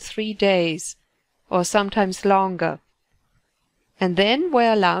about 3 days, or sometimes longer, and then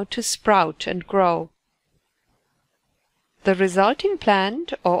were allowed to sprout and grow. The resulting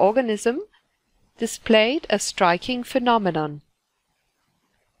plant or organism displayed a striking phenomenon.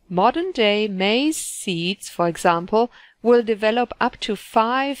 Modern-day maize seeds, for example, will develop up to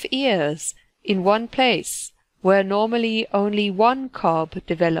 5 ears in one place, where normally only one cob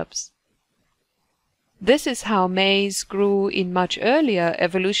develops. This is how maize grew in much earlier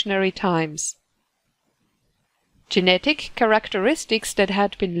evolutionary times. Genetic characteristics that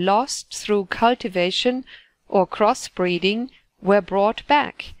had been lost through cultivation or crossbreeding were brought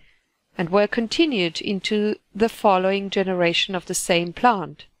back and were continued into the following generation of the same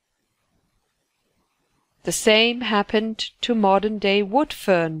plant. The same happened to modern-day wood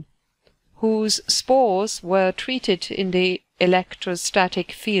fern, whose spores were treated in the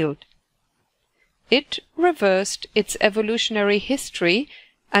electrostatic field. It reversed its evolutionary history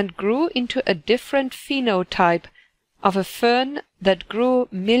and grew into a different phenotype of a fern that grew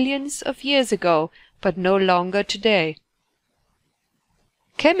millions of years ago, but no longer today.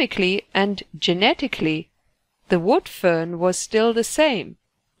 Chemically and genetically, the wood fern was still the same,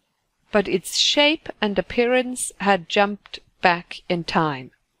 but its shape and appearance had jumped back in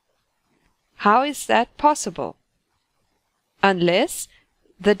time. How is that possible? Unless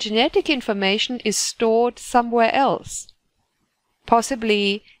the genetic information is stored somewhere else,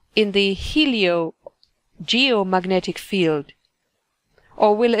 possibly in the geomagnetic field,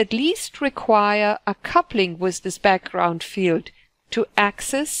 or will at least require a coupling with this background field to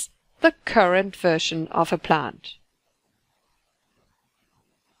access the current version of a plant.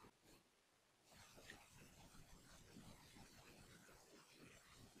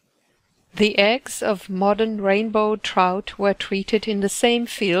 The eggs of modern rainbow trout were treated in the same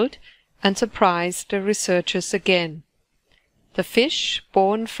field and surprised the researchers again. The fish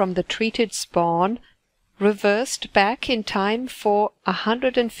born from the treated spawn reversed back in time for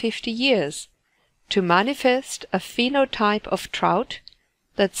 150 years to manifest a phenotype of trout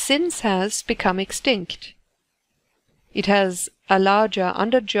that since has become extinct. It has a larger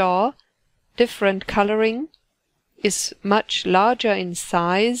underjaw, different coloring, is much larger in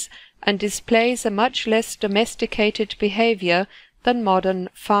size, and displays a much less domesticated behavior than modern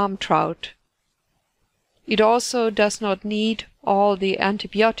farm trout. It also does not need all the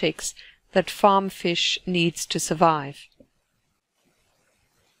antibiotics that farm fish needs to survive.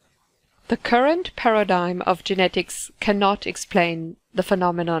 The current paradigm of genetics cannot explain the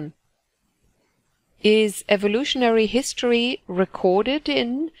phenomenon. Is evolutionary history recorded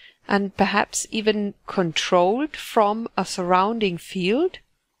in and perhaps even controlled from a surrounding field?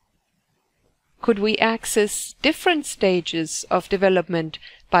 Could we access different stages of development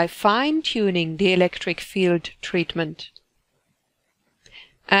by fine-tuning the electric field treatment?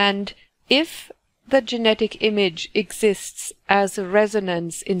 And if the genetic image exists as a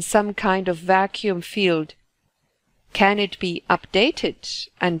resonance in some kind of vacuum field, can it be updated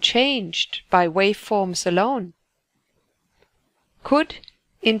and changed by waveforms alone? Could,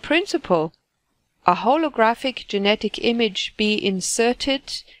 in principle, a holographic genetic image be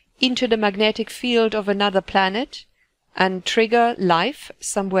inserted into the magnetic field of another planet and trigger life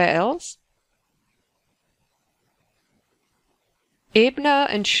somewhere else? Ebner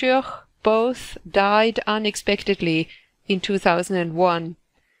and Schürch both died unexpectedly in 2001,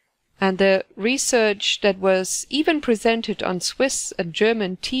 and the research that was even presented on Swiss and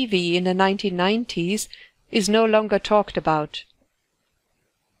German TV in the 1990s is no longer talked about.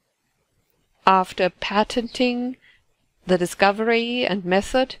 After patenting the discovery and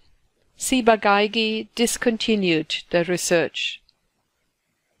method, Ciba-Geigy discontinued the research.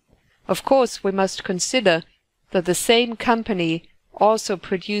 Of course, we must consider that the same company also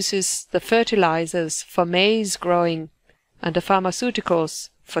produces the fertilizers for maize growing and the pharmaceuticals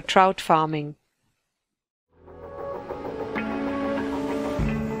for trout farming.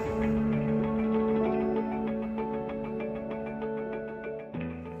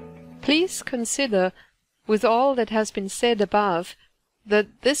 Please consider, with all that has been said above,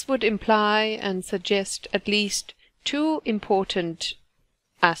 that this would imply and suggest at least two important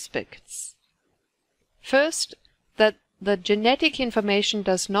aspects. First, that the genetic information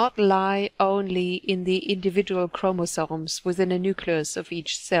does not lie only in the individual chromosomes within a nucleus of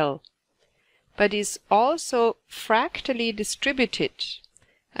each cell, but is also fractally distributed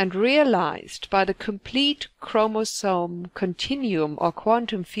and realized by the complete chromosome continuum or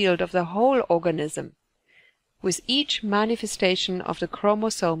quantum field of the whole organism, with each manifestation of the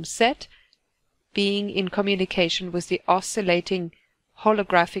chromosome set being in communication with the oscillating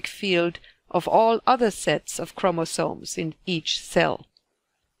holographic field of all other sets of chromosomes in each cell.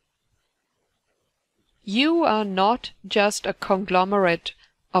 You are not just a conglomerate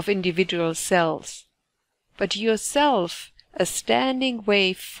of individual cells, but yourself a standing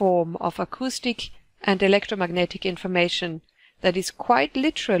wave form of acoustic and electromagnetic information that is quite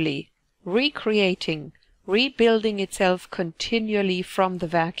literally recreating, rebuilding itself continually from the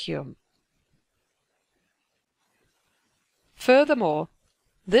vacuum. Furthermore,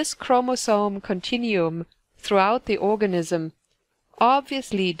 this chromosome continuum throughout the organism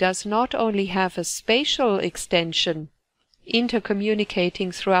obviously does not only have a spatial extension,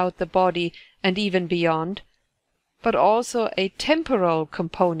 intercommunicating throughout the body and even beyond, but also a temporal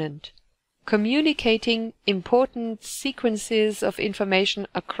component, communicating important sequences of information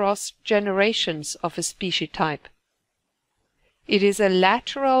across generations of a species type. It is a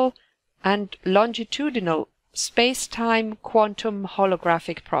lateral and longitudinal space-time quantum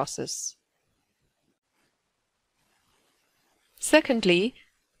holographic process. Secondly,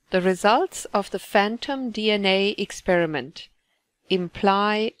 the results of the phantom DNA experiment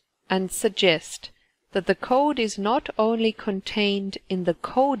imply and suggest that the code is not only contained in the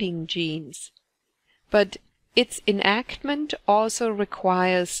coding genes, but its enactment also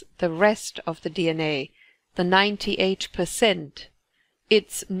requires the rest of the DNA, the 98%,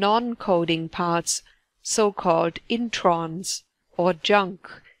 its non-coding parts, so-called introns or junk,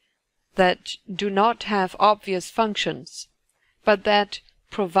 that do not have obvious functions, but that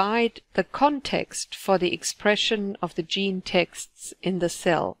provide the context for the expression of the gene texts in the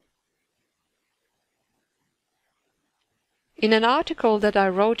cell. In an article that I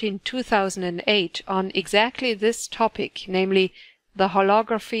wrote in 2008 on exactly this topic, namely the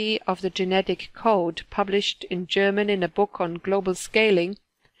holography of the genetic code, published in German in a book on global scaling,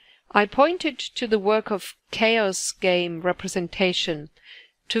 I pointed to the work of chaos game representation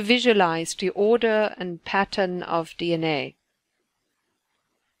to visualize the order and pattern of DNA.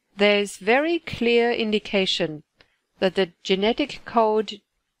 There is very clear indication that the genetic code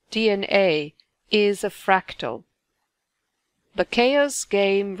DNA is a fractal. The chaos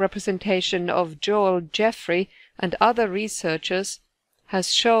game representation of Joel Jeffrey and other researchers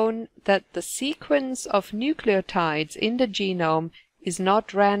has shown that the sequence of nucleotides in the genome is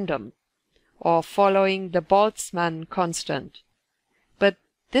not random or following the Boltzmann constant, but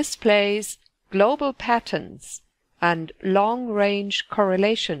displays global patterns and long-range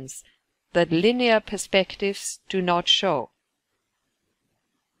correlations that linear perspectives do not show.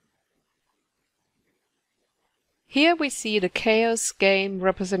 Here we see the chaos game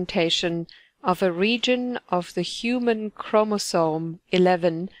representation of a region of the human chromosome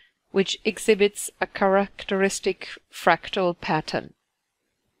 11 which exhibits a characteristic fractal pattern.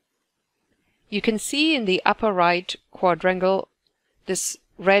 You can see in the upper right quadrangle this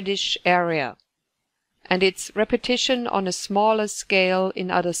reddish area, and its repetition on a smaller scale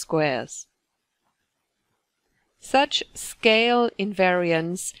in other squares. Such scale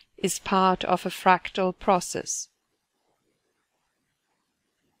invariance is part of a fractal process.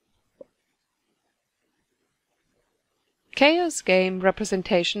 Chaos game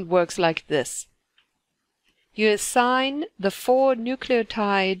representation works like this. You assign the 4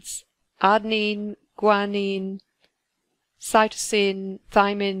 nucleotides adenine, guanine, cytosine,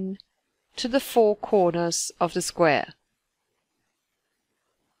 thymine to the 4 corners of the square.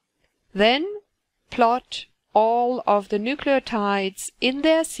 Then plot all of the nucleotides in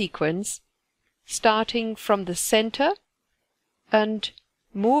their sequence, starting from the center and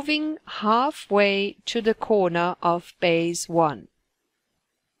moving halfway to the corner of base 1.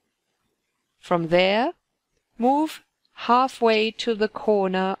 From there, move halfway to the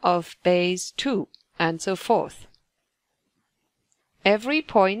corner of base 2, and so forth. Every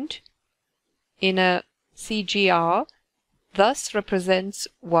point in a CGR thus represents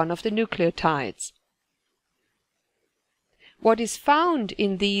one of the nucleotides. What is found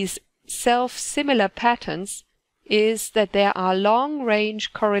in these self-similar patterns is that there are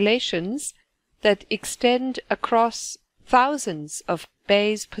long-range correlations that extend across thousands of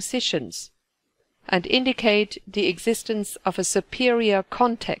base positions and indicate the existence of a superior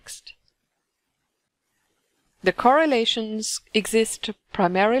context. The correlations exist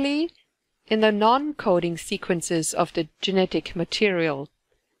primarily in the non-coding sequences of the genetic material,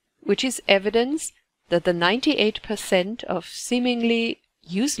 which is evidence that the 98% of seemingly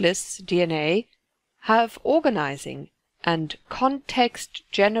useless DNA have organizing and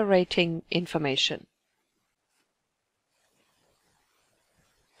context-generating information.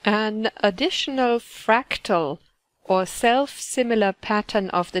 An additional fractal or self-similar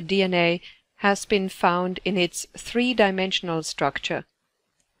pattern of the DNA has been found in its 3-dimensional structure.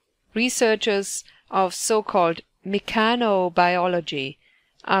 Researchers of so-called mechanobiology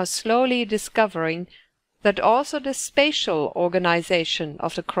are slowly discovering that also the spatial organization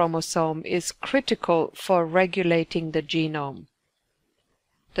of the chromosome is critical for regulating the genome.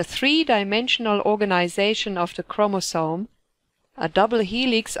 The three-dimensional organization of the chromosome, a double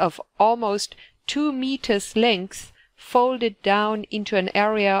helix of almost 2 meters length folded down into an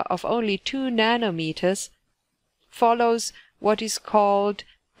area of only 2 nanometers, follows what is called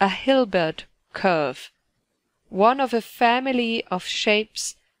a Hilbert curve, one of a family of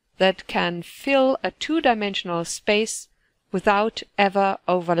shapes that can fill a two-dimensional space without ever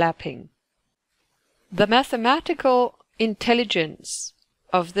overlapping. The mathematical intelligence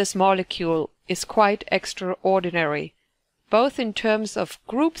of this molecule is quite extraordinary, both in terms of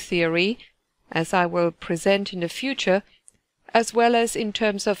group theory, as I will present in the future, as well as in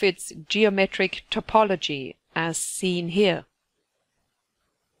terms of its geometric topology, as seen here.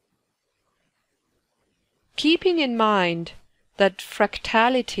 Keeping in mind that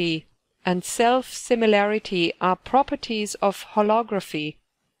fractality and self-similarity are properties of holography,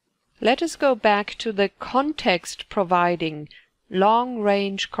 let us go back to the context-providing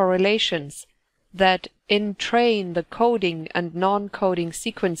long-range correlations that entrain the coding and non-coding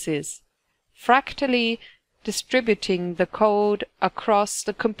sequences, fractally distributing the code across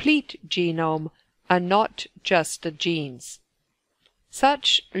the complete genome and not just the genes.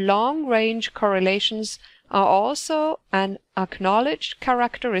 Such long-range correlations are also an acknowledged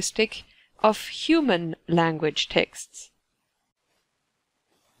characteristic of human language texts.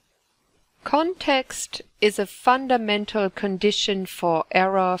 Context is a fundamental condition for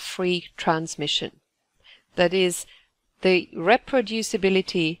error-free transmission, that is, the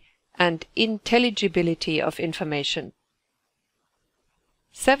reproducibility and intelligibility of information.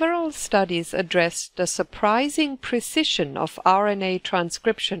 Several studies address the surprising precision of RNA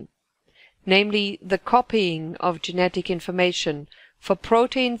transcription, namely the copying of genetic information for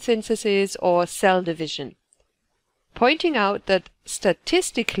protein synthesis or cell division, pointing out that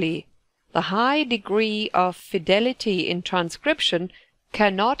statistically the high degree of fidelity in transcription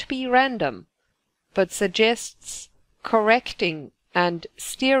cannot be random, but suggests correcting and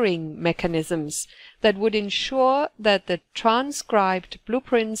steering mechanisms that would ensure that the transcribed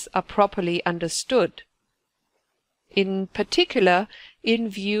blueprints are properly understood, in particular in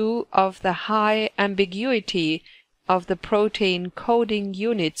view of the high ambiguity of the protein coding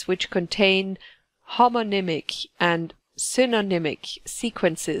units which contain homonymic and synonymic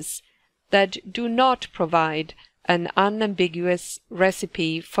sequences that do not provide an unambiguous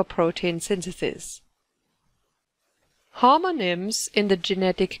recipe for protein synthesis. Homonyms in the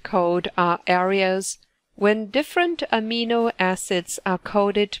genetic code are areas when different amino acids are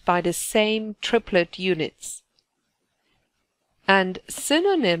coded by the same triplet units. And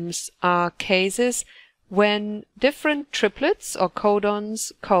synonyms are cases when different triplets or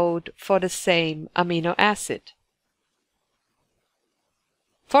codons code for the same amino acid.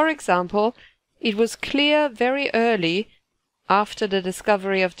 For example, it was clear very early, after the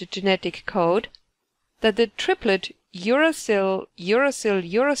discovery of the genetic code, that the triplet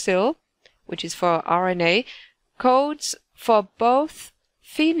uracil-uracil-uracil, which is for RNA, codes for both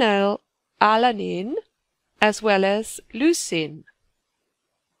phenylalanine as well as leucine.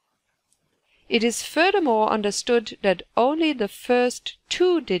 It is furthermore understood that only the first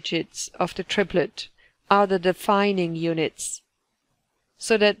 2 digits of the triplet are the defining units,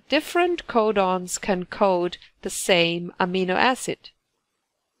 so that different codons can code the same amino acid.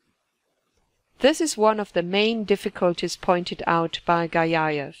 This is one of the main difficulties pointed out by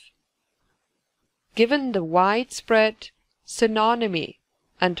Gariaev. Given the widespread synonymy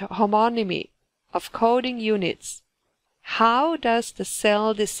and homonymy of coding units, how does the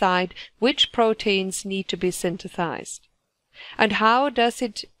cell decide which proteins need to be synthesized? And how does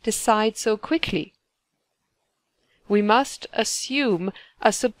it decide so quickly? We must assume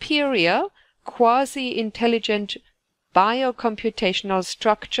a superior, quasi-intelligent biocomputational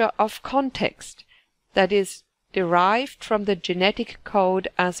structure of context that is derived from the genetic code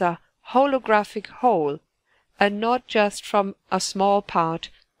as a holographic whole and not just from a small part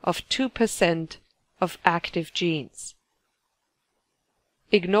of 2% of active genes.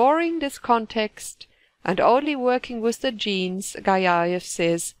 Ignoring this context and only working with the genes, Gariaev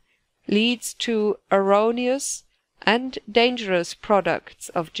says, leads to erroneous and dangerous products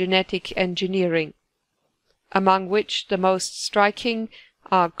of genetic engineering, among which the most striking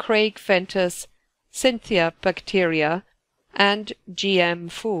are Craig Venter's Synthia bacteria and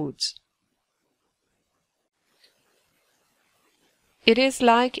GM foods. It is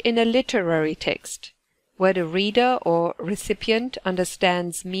like in a literary text, where the reader or recipient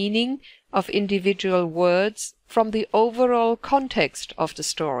understands meaning of individual words from the overall context of the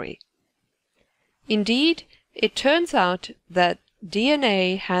story. Indeed, it turns out that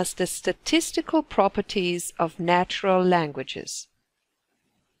DNA has the statistical properties of natural languages.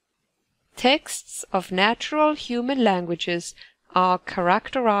 Texts of natural human languages are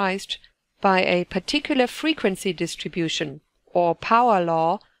characterized by a particular frequency distribution or power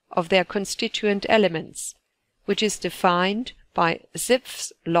law of their constituent elements, which is defined by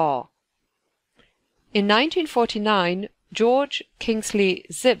Zipf's law. In 1949, George Kingsley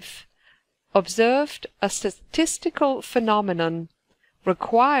Zipf observed a statistical phenomenon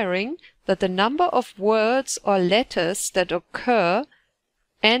requiring that the number of words or letters that occur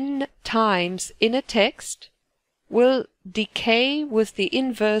n times in a text will decay with the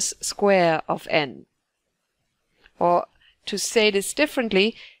inverse square of n. Or, to say this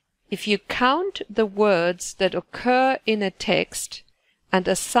differently, if you count the words that occur in a text and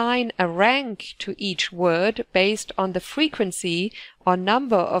assign a rank to each word based on the frequency or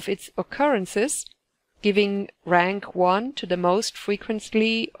number of its occurrences, giving rank 1 to the most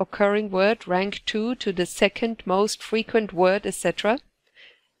frequently occurring word, rank 2 to the second most frequent word, etc.,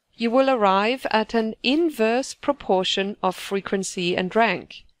 you will arrive at an inverse proportion of frequency and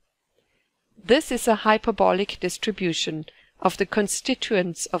rank. This is a hyperbolic distribution of the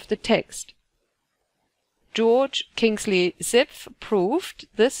constituents of the text. George Kingsley Zipf proved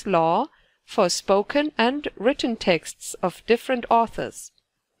this law for spoken and written texts of different authors.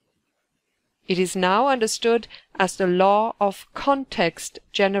 It is now understood as the law of context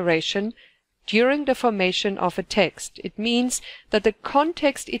generation during the formation of a text. It means that the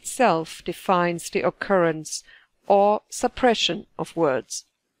context itself defines the occurrence or suppression of words.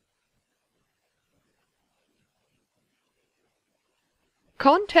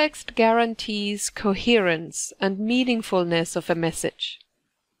 Context guarantees coherence and meaningfulness of a message.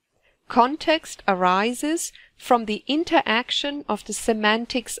 Context arises from the interaction of the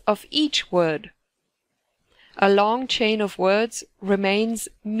semantics of each word. A long chain of words remains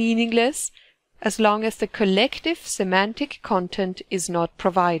meaningless as long as the collective semantic content is not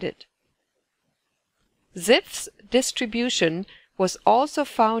provided. Zipf's distribution was also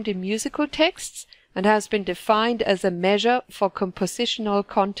found in musical texts and has been defined as a measure for compositional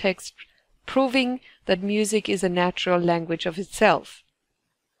context, proving that music is a natural language of itself.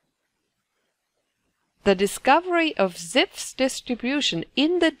 The discovery of Zipf's distribution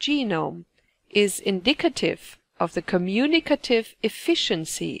in the genome is indicative of the communicative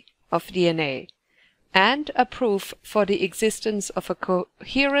efficiency of DNA and a proof for the existence of a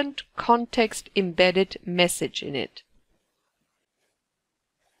coherent context-embedded message in it.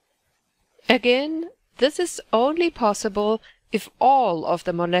 Again, this is only possible if all of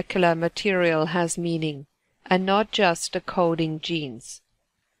the molecular material has meaning, and not just the coding genes.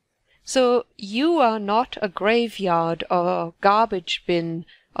 So you are not a graveyard or garbage bin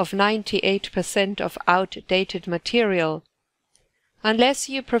of 98% of outdated material, unless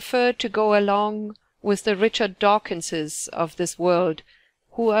you prefer to go along with the Richard Dawkinses of this world,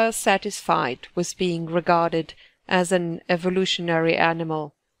 who are satisfied with being regarded as an evolutionary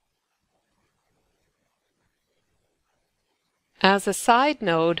animal. As a side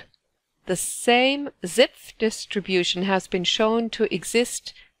note, the same Zipf distribution has been shown to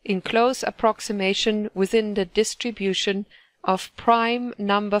exist in close approximation within the distribution of prime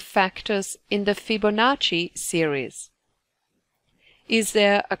number factors in the Fibonacci series. Is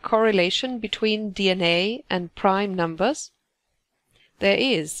there a correlation between DNA and prime numbers? There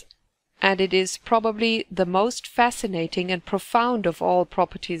is, and it is probably the most fascinating and profound of all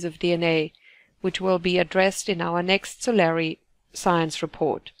properties of DNA, which will be addressed in our next Solari science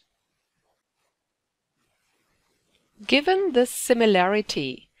report. Given this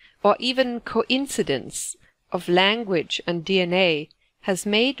similarity, or even coincidence, of language and DNA has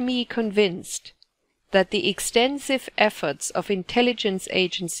made me convinced that the extensive efforts of intelligence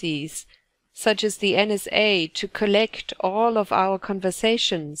agencies such as the NSA to collect all of our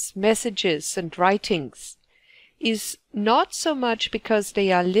conversations, messages and writings is not so much because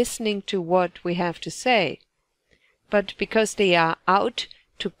they are listening to what we have to say, but because they are out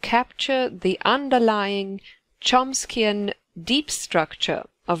to capture the underlying Chomskyan deep structure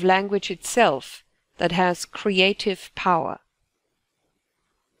of language itself that has creative power.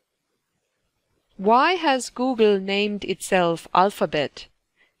 Why has Google named itself Alphabet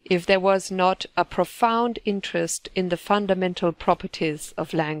if there was not a profound interest in the fundamental properties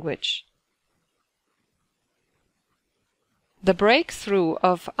of language? The breakthrough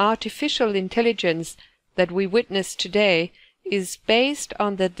of artificial intelligence that we witness today is based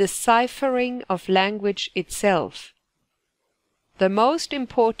on the deciphering of language itself. The most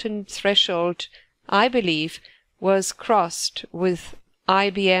important threshold, I believe, was crossed with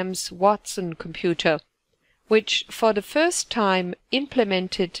IBM's Watson computer, which for the first time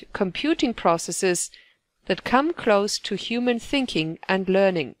implemented computing processes that come close to human thinking and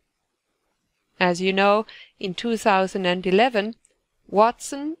learning. As you know, in 2011,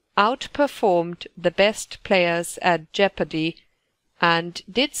 Watson outperformed the best players at Jeopardy and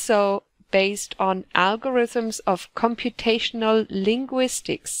did so based on algorithms of computational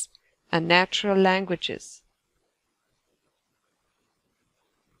linguistics and natural languages.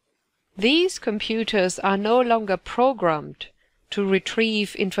 These computers are no longer programmed to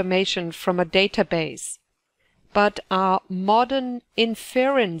retrieve information from a database, but are modern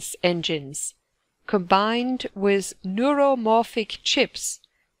inference engines combined with neuromorphic chips,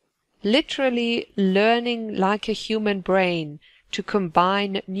 literally learning like a human brain to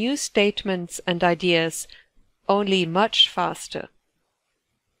combine new statements and ideas, only much faster.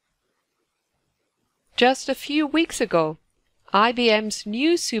 Just a few weeks ago, IBM's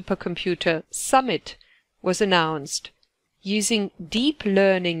new supercomputer, Summit, was announced, using deep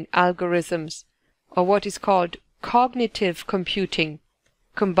learning algorithms, or what is called cognitive computing,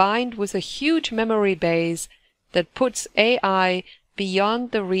 combined with a huge memory base that puts AI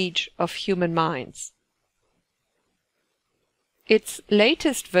beyond the reach of human minds. Its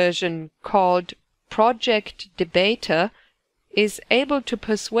latest version, called Project Debater, is able to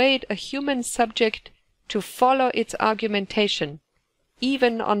persuade a human subject to follow its argumentation,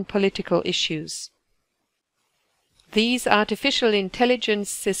 even on political issues. These artificial intelligence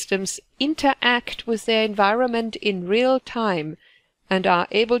systems interact with their environment in real time and are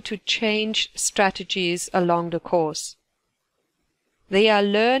able to change strategies along the course. They are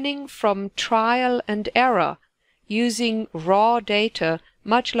learning from trial and error, using raw data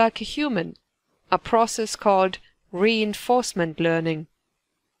much like a human, a process called reinforcement learning.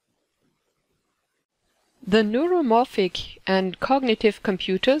 The neuromorphic and cognitive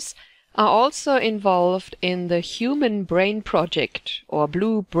computers are also involved in the Human Brain Project, or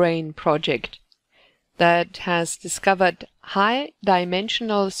Blue Brain Project, that has discovered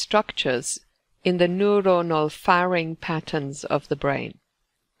high-dimensional structures in the neuronal firing patterns of the brain,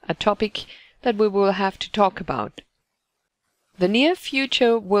 a topic that we will have to talk about. The near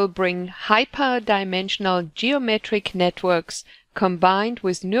future will bring hyper-dimensional geometric networks combined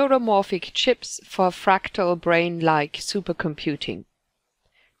with neuromorphic chips for fractal brain-like supercomputing.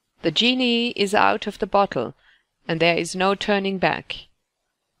 The genie is out of the bottle, and there is no turning back.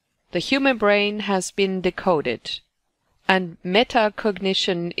 The human brain has been decoded, and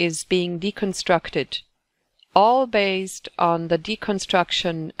metacognition is being deconstructed, all based on the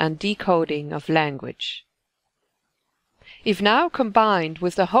deconstruction and decoding of language. If now combined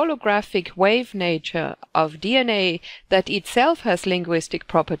with the holographic wave nature of DNA that itself has linguistic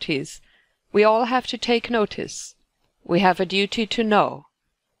properties, we all have to take notice. We have a duty to know.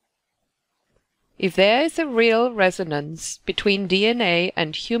 If there is a real resonance between DNA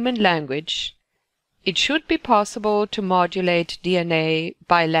and human language, it should be possible to modulate DNA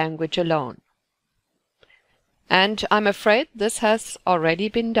by language alone. And I'm afraid this has already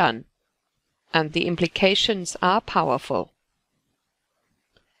been done, and the implications are powerful.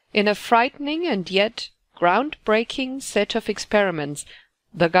 In a frightening and yet groundbreaking set of experiments,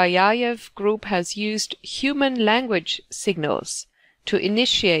 the Gariaev group has used human language signals to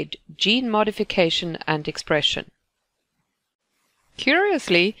initiate gene modification and expression.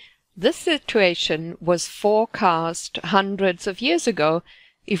 Curiously, this situation was forecast hundreds of years ago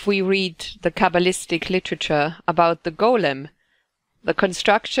if we read the Kabbalistic literature about the golem, the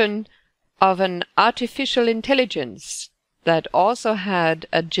construction of an artificial intelligence that also had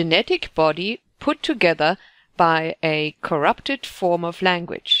a genetic body put together by a corrupted form of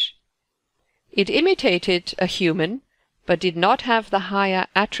language. It imitated a human, but did not have the higher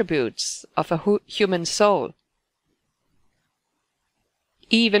attributes of a human soul.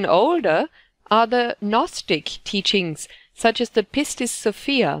 Even older are the Gnostic teachings, such as the Pistis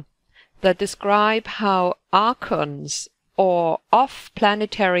Sophia, that describe how archons, or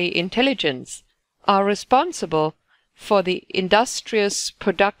off-planetary intelligence, are responsible for the industrious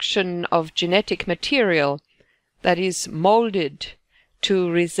production of genetic material that is molded to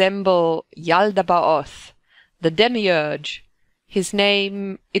resemble Yaldabaoth, the demiurge, his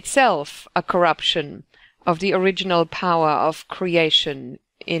name itself a corruption of the original power of creation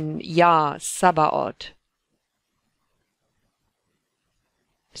in Yah Sabaoth.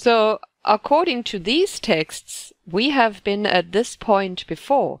 So, according to these texts, we have been at this point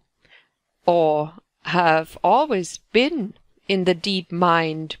before, or have always been in the deep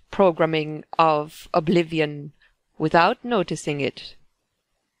mind programming of oblivion without noticing it.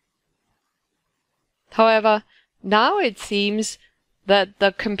 However, now it seems that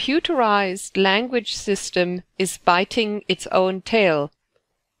the computerized language system is biting its own tail,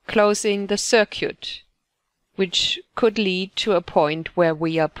 closing the circuit, which could lead to a point where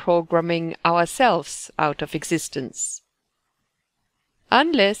we are programming ourselves out of existence.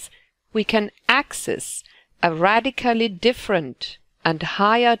 Unless we can access a radically different and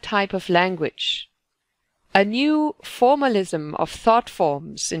higher type of language, a new formalism of thought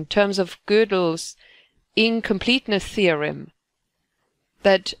forms in terms of Gödel's incompleteness theorem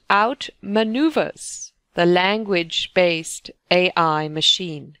that outmaneuvers the language-based AI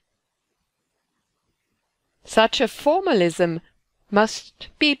machine. Such a formalism must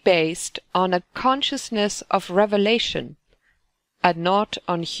be based on a consciousness of revelation and not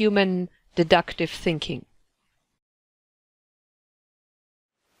on human deductive thinking.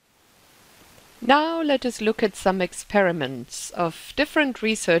 Now let us look at some experiments of different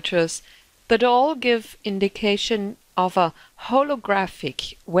researchers that all give indication of a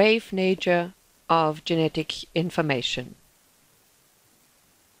holographic wave nature of genetic information.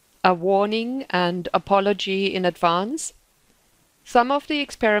 A warning and apology in advance. Some of the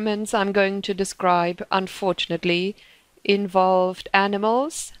experiments I'm going to describe, unfortunately, involved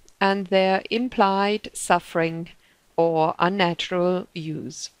animals and their implied suffering or unnatural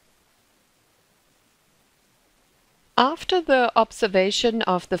use. After the observation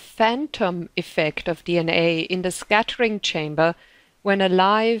of the phantom effect of DNA in the scattering chamber when a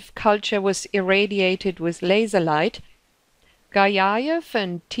live culture was irradiated with laser light, Gariaev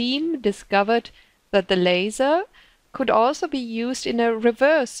and team discovered that the laser could also be used in a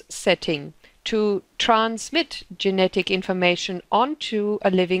reverse setting to transmit genetic information onto a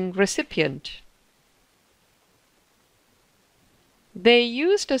living recipient. They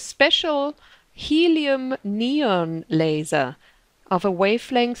used a special helium-neon laser of a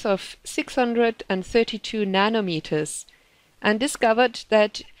wavelength of 632 nanometers and discovered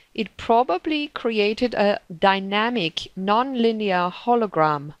that it probably created a dynamic nonlinear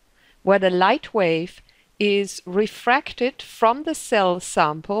hologram where the light wave is refracted from the cell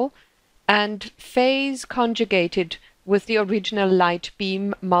sample and phase conjugated with the original light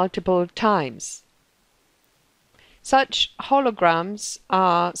beam multiple times. Such holograms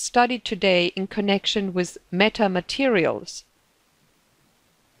are studied today in connection with metamaterials.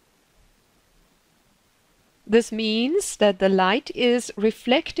 This means that the light is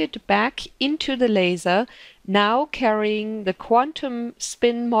reflected back into the laser, now carrying the quantum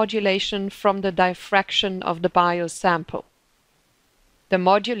spin modulation from the diffraction of the biosample. The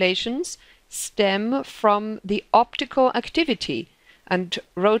modulations stem from the optical activity and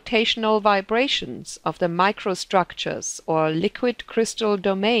rotational vibrations of the microstructures or liquid crystal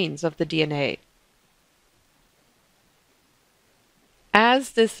domains of the DNA.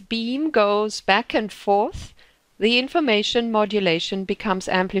 As this beam goes back and forth, the information modulation becomes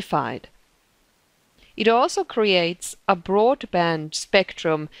amplified. It also creates a broadband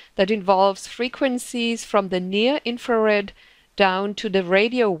spectrum that involves frequencies from the near-infrared down to the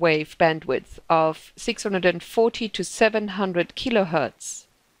radio wave bandwidth of 640 to 700 kilohertz.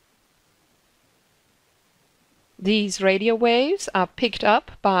 These radio waves are picked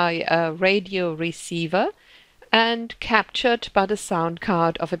up by a radio receiver and captured by the sound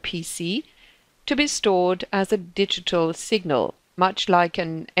card of a PC to be stored as a digital signal, much like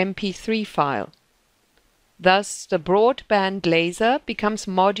an MP3 file. Thus, the broadband laser becomes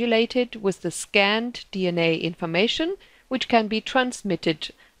modulated with the scanned DNA information, which can be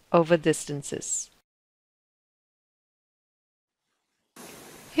transmitted over distances.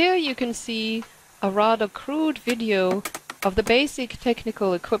 Here you can see a rather crude video of the basic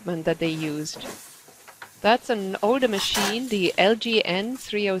technical equipment that they used. That's an older machine, the LGN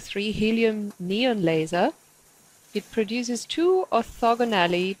 303 helium neon laser. It produces two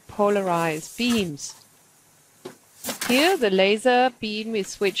orthogonally polarized beams. Here the laser beam is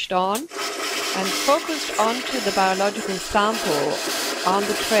switched on and focused onto the biological sample on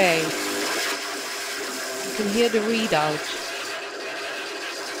the tray. You can hear the readout.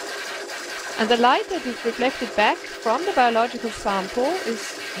 And the light that is reflected back from the biological sample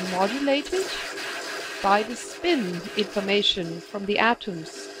is modulated by the spin information from the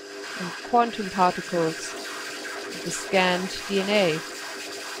atoms and quantum particles of the scanned DNA.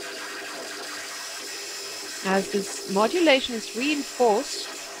 As this modulation is reinforced,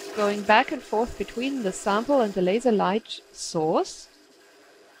 going back and forth between the sample and the laser light source,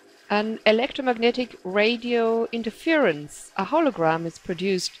 an electromagnetic radio interference, a hologram, is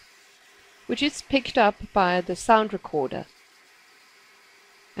produced, which is picked up by the sound recorder.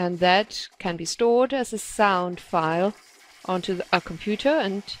 And that can be stored as a sound file onto a computer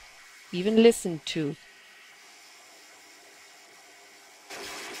and even listened to.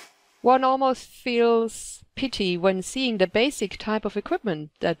 One almost feels pity when seeing the basic type of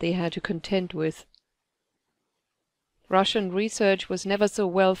equipment that they had to contend with. Russian research was never so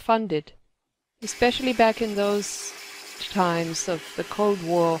well funded, especially back in those times of the Cold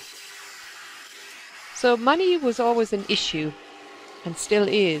War. So money was always an issue, and still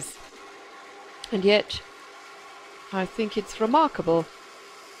is. And yet, I think it's remarkable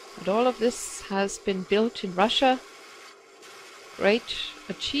that all of this has been built in Russia. Great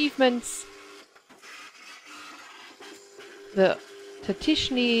achievements. The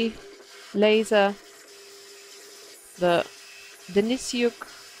Tatishny laser, the Denisyuk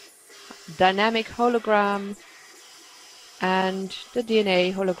dynamic hologram, and the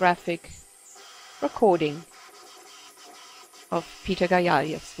DNA holographic recording of Peter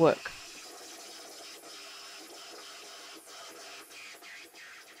Gariaev's work.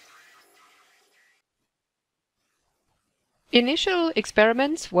 Initial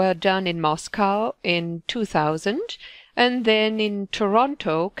experiments were done in Moscow in 2000 and then in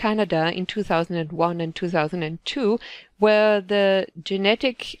Toronto, Canada in 2001 and 2002, where the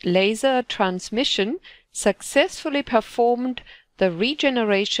genetic laser transmission successfully performed the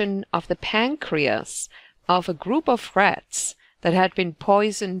regeneration of the pancreas of a group of rats that had been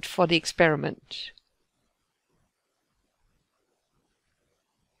poisoned for the experiment.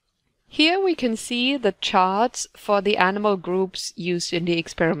 Here we can see the charts for the animal groups used in the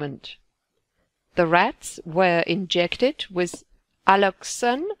experiment. The rats were injected with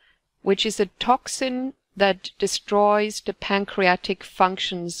alloxan, which is a toxin that destroys the pancreatic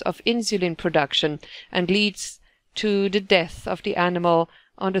functions of insulin production and leads to the death of the animal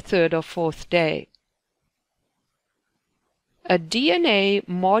on the third or fourth day. A DNA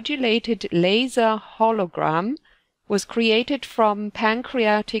modulated laser hologram was created from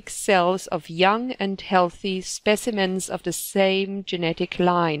pancreatic cells of young and healthy specimens of the same genetic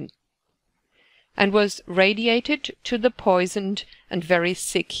line, and was radiated to the poisoned and very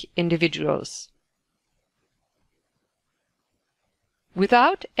sick individuals.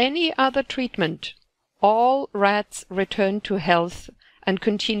 Without any other treatment, all rats returned to health and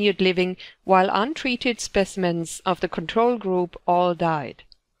continued living, while untreated specimens of the control group all died.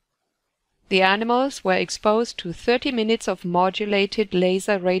 The animals were exposed to 30 minutes of modulated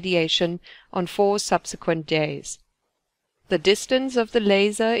laser radiation on 4 subsequent days. The distance of the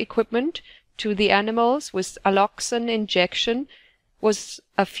laser equipment to the animals with alloxan injection was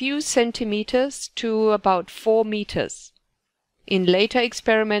a few centimeters to about 4 meters. In later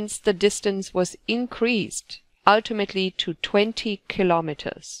experiments, the distance was increased, ultimately to 20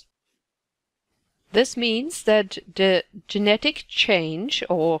 kilometers. This means that the genetic change,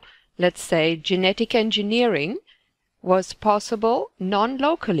 or let's say genetic engineering, was possible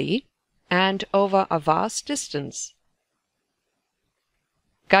non-locally and over a vast distance.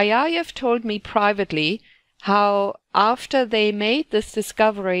 Gariaev told me privately how, after they made this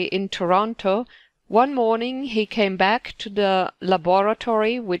discovery in Toronto, one morning he came back to the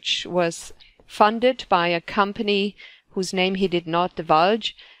laboratory, which was funded by a company whose name he did not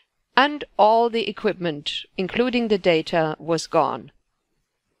divulge, and all the equipment, including the data, was gone.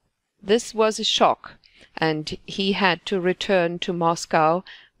 This was a shock, and he had to return to Moscow,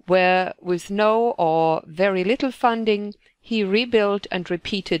 where, with no or very little funding, he rebuilt and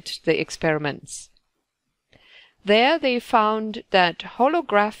repeated the experiments. There they found that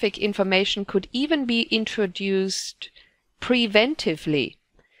holographic information could even be introduced preventively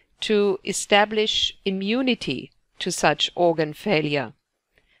to establish immunity to such organ failure,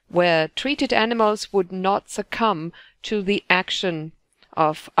 where treated animals would not succumb to the action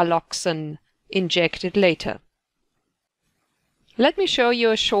of alloxan injected later. Let me show you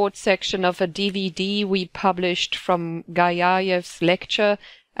a short section of a DVD we published from Gariaev's lecture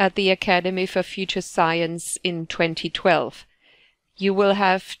at the Academy for Future Science in 2012. You will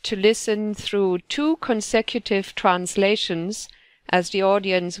have to listen through 2 consecutive translations, as the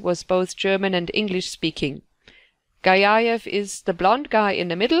audience was both German and English speaking. Gariaev is the blonde guy in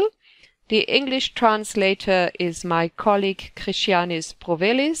the middle. The English translator is my colleague Christianis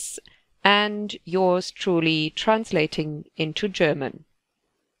Provelis, and yours truly translating into German.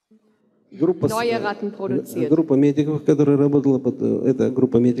 Neue Ratten produziert. Группа медиков, которая работала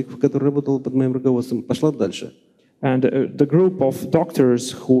под моим руководством, пошла дальше. And the group of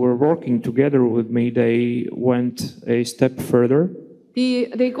doctors who were working together with me, they went a step further.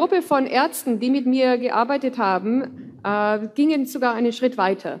 Die Gruppe von Ärzten, die mit mir gearbeitet haben, gingen sogar einen Schritt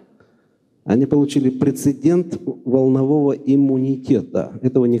weiter. Они получили прецедент волнового иммунитета.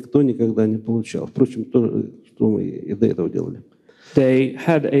 Этого никто никогда не получал. Впрочем, то, что мы и до этого делали. they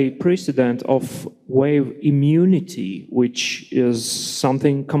had a precedent of wave immunity, which is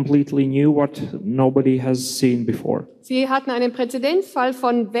something completely new, what nobody has seen before. Sie hatten einen Präzedenzfall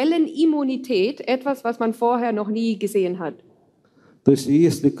von Wellenimmunität, etwas, was man vorher noch nie gesehen hat. То есть,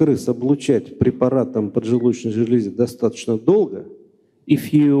 если крыс облучать препаратом поджелудочной железе достаточно долго,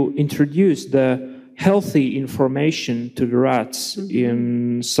 if you introduce the healthy information to the rats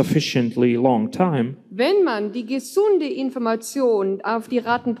in sufficiently long time, wenn man die gesunde Information auf die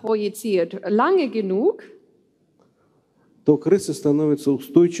Ratten projiziert, lange genug, то крысы становятся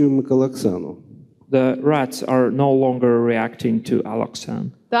устойчивыми к аллоксану. The rats are no longer reacting to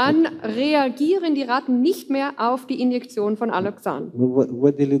alloxan. Dann reagieren die Ratten nicht mehr auf die Injektion von Alloxan. Мы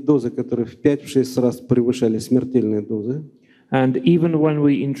вводили дозы, которые в 5-6 раз превышали смертельные дозы. And even when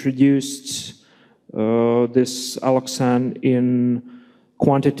we introduced this alloxan in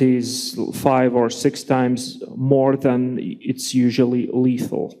quantities 5 or 6 times more than it's usually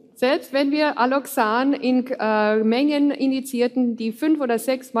lethal. Selbst wenn wir Alloxan in Mengen injizierten, die 5 oder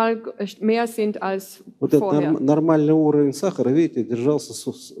 6 Mal mehr sind als vorher. Нормальный уровень сахара, видите, держался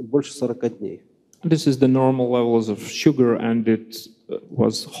больше 40 дней. This is the normal levels of sugar, and it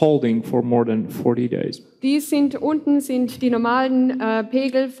was holding for more than 40 days. Unten sind die normalen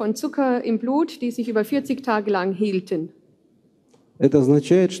Pegel von Zucker im Blut, die sich über 40 Tage lang hielten. Это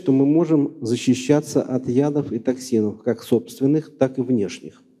означает, что мы можем защищаться от ядов и токсинов, как собственных, так и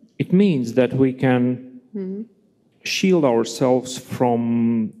внешних. It means that we can shield ourselves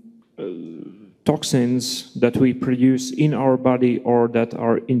from toxins that we produce in our body or that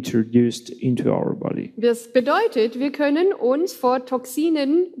are introduced into our body. Das bedeutet, wir können uns vor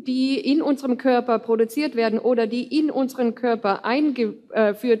Toxinen, die in unserem Körper produziert werden oder die in unseren Körper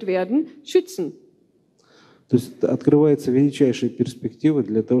eingeführt werden, schützen. То есть открывается величайшая перспектива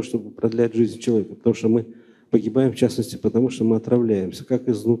для того, чтобы продлять жизнь человека, потому что мы погибаем, в частности, потому что мы отравляемся, как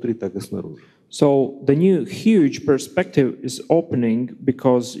изнутри, так и снаружи. So the new huge perspective is opening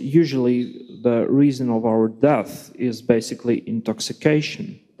because usually the reason of our death is basically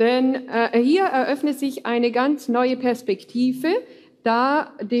intoxication. Denn hier eröffnet sich eine ganz neue Perspektive,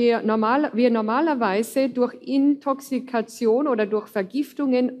 da wir normalerweise durch Intoxikation oder durch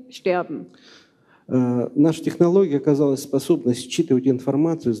Vergiftungen sterben. Наша технология оказалась способна считывать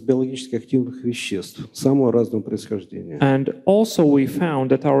информацию из биологически активных веществ самого разного происхождения. And also we found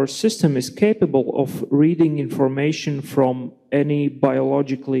that our system is capable of reading information from any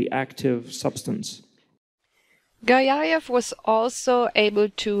biologically active substance. Gariaev was also able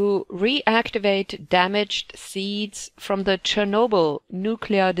to reactivate damaged seeds from the Chernobyl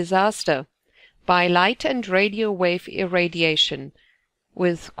nuclear disaster by light and radio wave irradiation,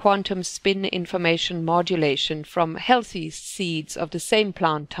 with quantum spin information modulation from healthy seeds of the same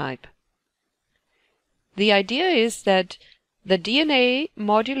plant type. The idea is that the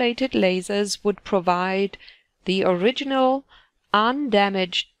DNA-modulated lasers would provide the original,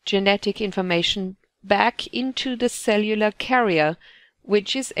 undamaged genetic information back into the cellular carrier,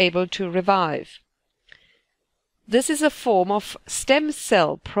 which is able to revive. This is a form of stem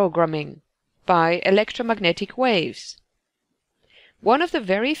cell programming by electromagnetic waves. One of the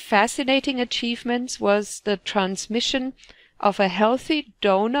very fascinating achievements was the transmission of a healthy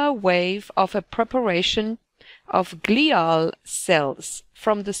donor wave of a preparation of glial cells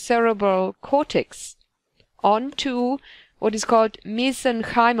from the cerebral cortex onto what is called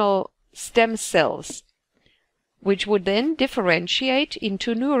mesenchymal stem cells, which would then differentiate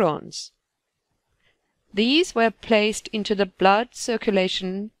into neurons. These were placed into the blood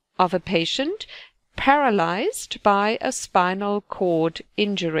circulation of a patient paralyzed by a spinal cord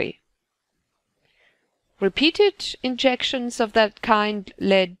injury. Repeated injections of that kind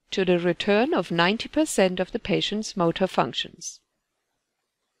led to the return of 90% of the patient's motor functions.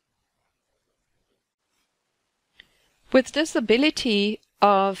 With this ability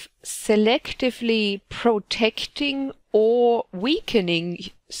of selectively protecting or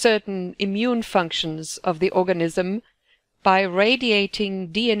weakening certain immune functions of the organism by radiating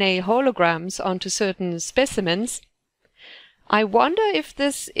DNA holograms onto certain specimens, I wonder if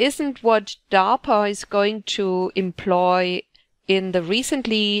this isn't what DARPA is going to employ in the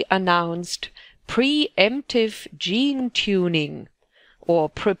recently announced preemptive gene tuning or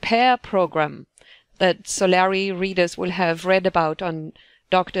PREPARE program that Solari readers will have read about on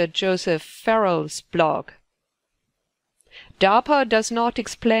Dr. Joseph Farrell's blog. DARPA does not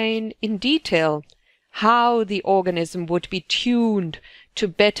explain in detail how the organism would be tuned to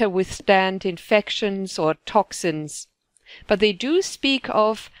better withstand infections or toxins, but they do speak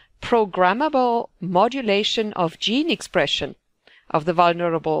of programmable modulation of gene expression of the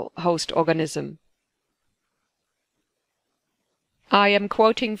vulnerable host organism. I am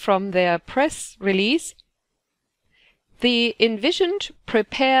quoting from their press release. The envisioned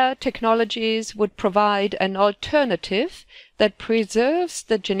prepare technologies would provide an alternative that preserves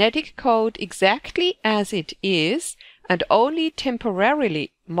the genetic code exactly as it is and only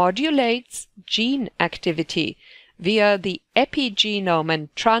temporarily modulates gene activity via the epigenome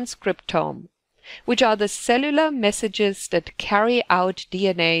and transcriptome, which are the cellular messages that carry out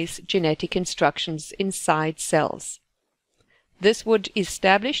DNA's genetic instructions inside cells. This would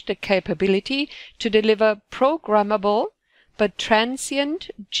establish the capability to deliver programmable but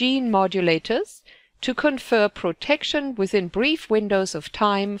transient gene modulators to confer protection within brief windows of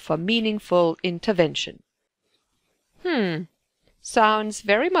time for meaningful intervention. Sounds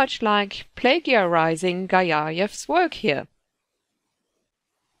very much like plagiarizing Gariaev's work here.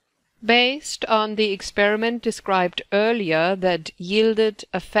 Based on the experiment described earlier that yielded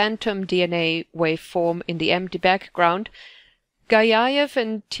a phantom DNA waveform in the empty background, Gariaev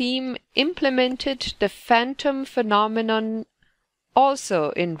and team implemented the phantom phenomenon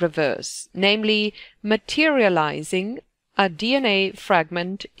also in reverse, namely materializing a DNA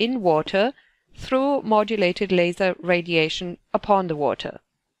fragment in water through modulated laser radiation upon the water.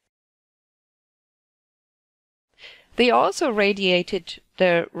 They also radiated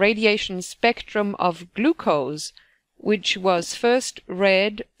the radiation spectrum of glucose, which was first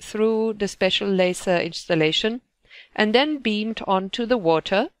read through the special laser installation and then beamed onto the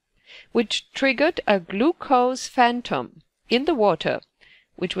water, which triggered a glucose phantom in the water,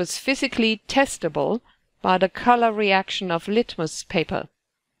 which was physically testable by the color reaction of litmus paper.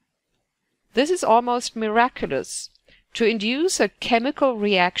 This is almost miraculous, to induce a chemical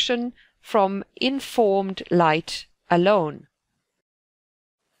reaction from informed light alone.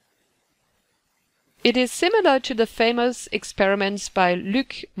 It is similar to the famous experiments by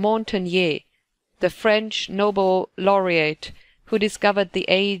Luc Montagnier, the French Nobel laureate who discovered the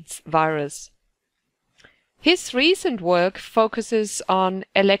AIDS virus. His recent work focuses on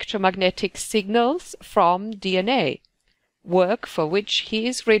electromagnetic signals from DNA, work for which he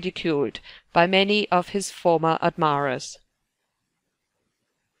is ridiculed by many of his former admirers.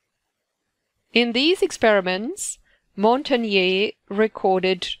 In these experiments, Montagnier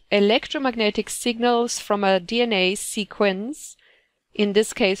recorded electromagnetic signals from a DNA sequence, in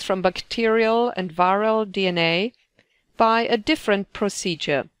this case from bacterial and viral DNA, by a different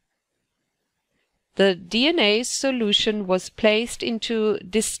procedure. The DNA solution was placed into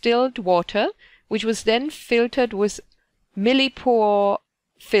distilled water, which was then filtered with millipore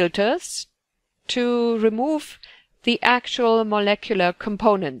filters to remove the actual molecular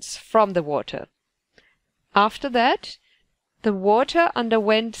components from the water. After that, the water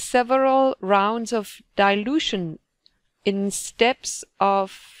underwent several rounds of dilution in steps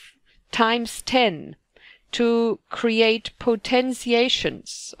of ×10 to create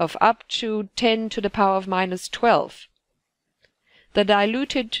potentiations of up to 10 to the power of -12. The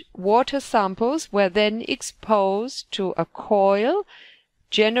diluted water samples were then exposed to a coil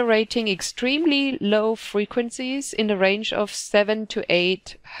generating extremely low frequencies in the range of 7 to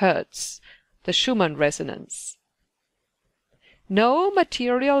 8 Hz, the Schumann resonance. No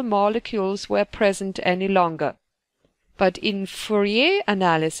material molecules were present any longer, but in Fourier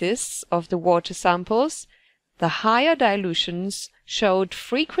analysis of the water samples, the higher dilutions showed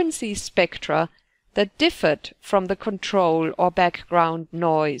frequency spectra that differed from the control or background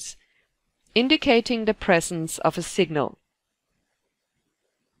noise, indicating the presence of a signal.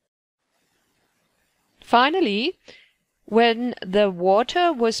 Finally, when the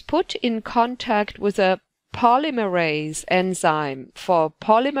water was put in contact with a polymerase enzyme for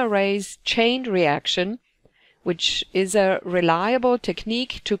polymerase chain reaction, which is a reliable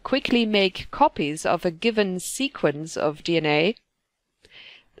technique to quickly make copies of a given sequence of DNA,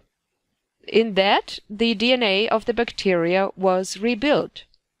 in that the DNA of the bacteria was rebuilt.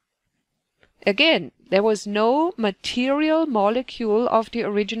 Again, there was no material molecule of the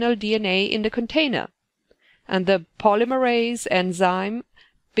original DNA in the container, and the polymerase enzyme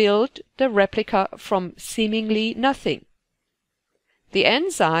built the replica from seemingly nothing. The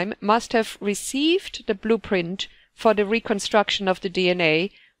enzyme must have received the blueprint for the reconstruction of the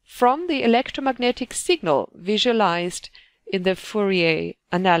DNA from the electromagnetic signal visualized in the Fourier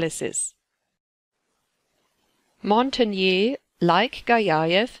analysis. Montagnier, like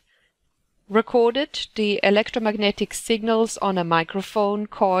Gariaev, recorded the electromagnetic signals on a microphone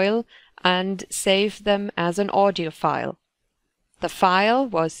coil and saved them as an audio file. The file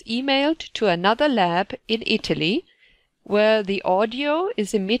was emailed to another lab in Italy, where the audio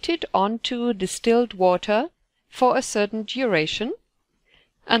is emitted onto distilled water for a certain duration,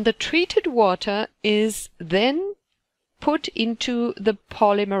 and the treated water is then put into the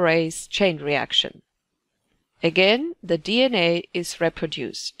polymerase chain reaction. Again, the DNA is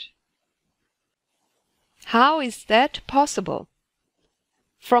reproduced. How is that possible?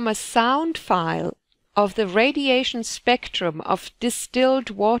 From a sound file of the radiation spectrum of distilled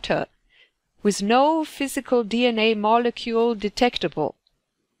water with no physical DNA molecule detectable,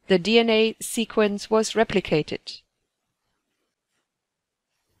 the DNA sequence was replicated.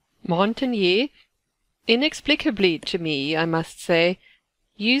 Montagnier, inexplicably to me, I must say,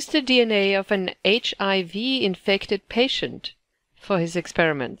 used the DNA of an HIV-infected patient for his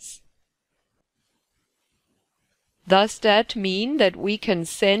experiments. Does that mean that we can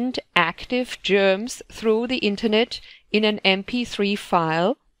send active germs through the internet in an MP3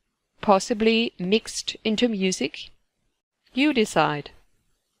 file, possibly mixed into music? You decide.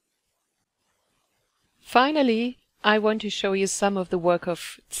 Finally, I want to show you some of the work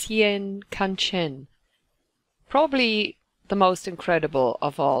of Tsien Kan-chen, probably the most incredible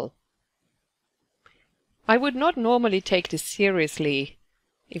of all. I would not normally take this seriously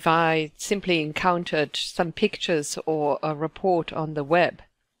if I simply encountered some pictures or a report on the web.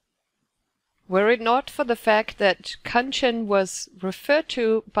 Were it not for the fact that Kan-chen was referred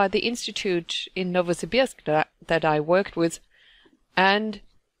to by the institute in Novosibirsk that I worked with, and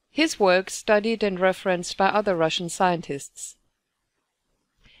his work studied and referenced by other Russian scientists.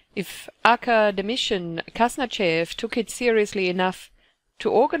 If academician Kaznacheev took it seriously enough to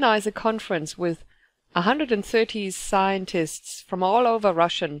organize a conference with 130 scientists from all over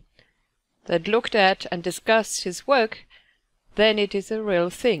Russia that looked at and discussed his work, then it is a real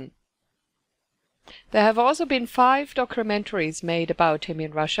thing. There have also been 5 documentaries made about him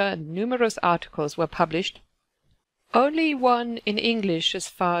in Russia, and numerous articles were published. Only one in English, as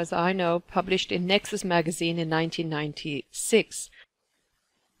far as I know, published in Nexus magazine in 1996.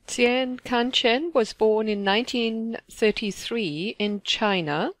 Tsien Kan-chen was born in 1933 in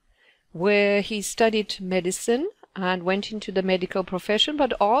China, where he studied medicine and went into the medical profession,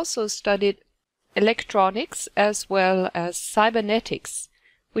 but also studied electronics as well as cybernetics,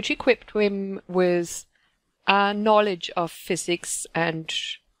 which equipped him with a knowledge of physics and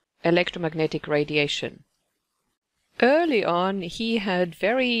electromagnetic radiation. Early on, he had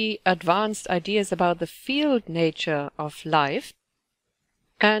very advanced ideas about the field nature of life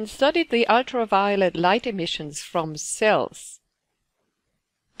and studied the ultraviolet light emissions from cells.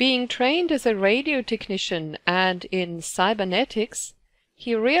 Being trained as a radio technician and in cybernetics,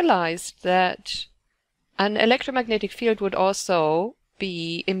 he realized that an electromagnetic field would also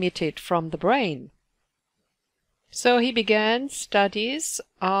be emitted from the brain. So he began studies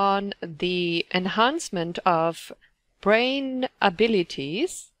on the enhancement of brain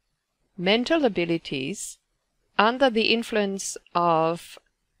abilities, mental abilities, under the influence of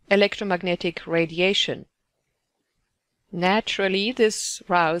electromagnetic radiation. Naturally, this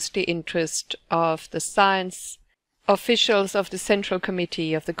roused the interest of the science officials of the Central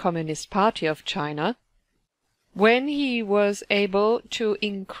Committee of the Communist Party of China, when he was able to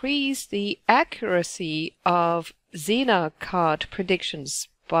increase the accuracy of Zener card predictions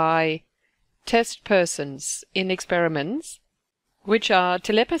by test persons in experiments, which are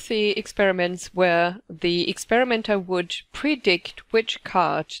telepathy experiments where the experimenter would predict which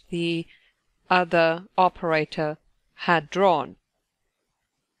card the other operator had drawn.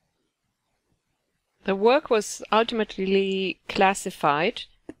 The work was ultimately classified,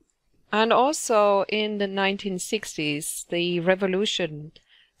 and also in the 1960s the revolution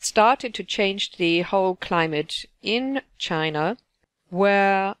started to change the whole climate in China,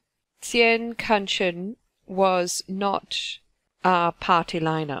 where Tsien Kan-chen was not a party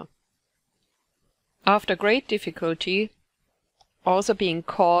liner. After great difficulty, also being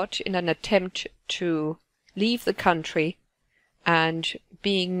caught in an attempt to leave the country and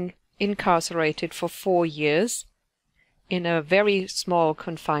being incarcerated for 4 years in a very small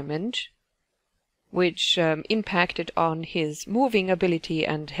confinement, which impacted on his moving ability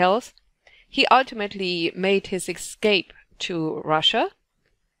and health, he ultimately made his escape to Russia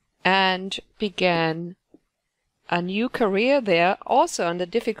and began a new career there, also under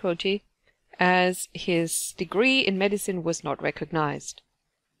difficulty, as his degree in medicine was not recognized.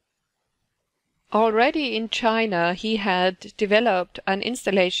 Already in China, he had developed an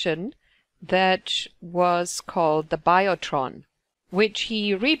installation that was called the Biotron, which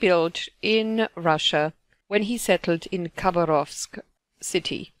he rebuilt in Russia when he settled in Khabarovsk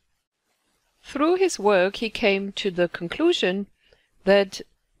city. Through his work, he came to the conclusion that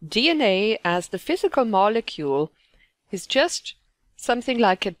DNA as the physical molecule is just something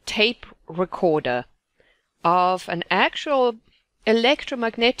like a tape recorder of an actual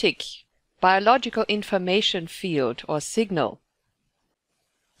electromagnetic biological information field or signal.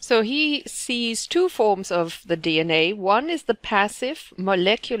 So he sees two forms of the DNA. One is the passive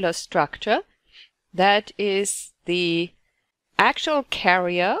molecular structure, that is the actual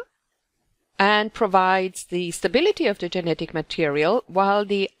carrier and provides the stability of the genetic material, while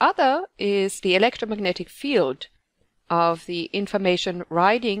the other is the electromagnetic field of the information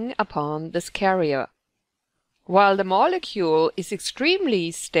riding upon this carrier. While the molecule is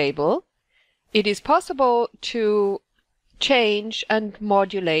extremely stable, it is possible to change and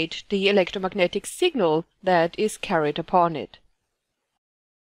modulate the electromagnetic signal that is carried upon it.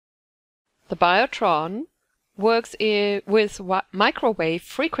 The biotron works with microwave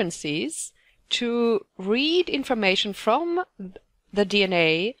frequencies to read information from the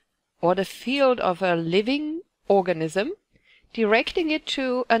DNA or the field of a living organism, directing it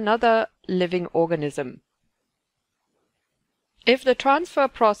to another living organism. If the transfer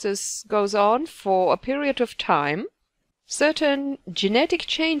process goes on for a period of time, certain genetic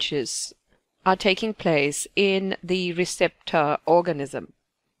changes are taking place in the receptor organism.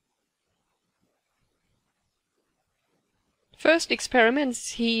 First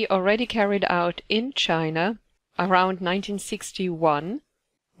experiments he already carried out in China around 1961,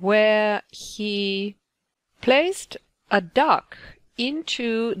 where he placed a duck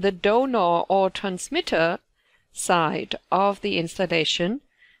into the donor or transmitter side of the installation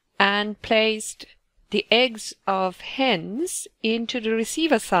and placed the eggs of hens into the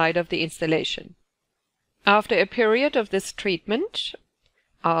receiver side of the installation. After a period of this treatment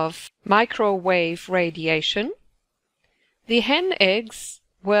of microwave radiation, the hen eggs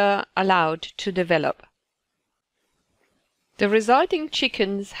were allowed to develop. The resulting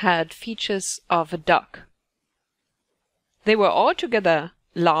chickens had features of a duck. They were altogether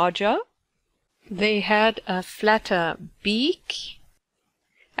larger, they had a flatter beak,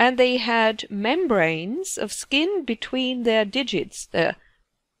 and they had membranes of skin between their digits, the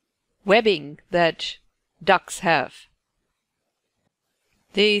webbing that ducks have.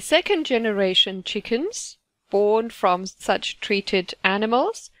 The second generation chickens, born from such treated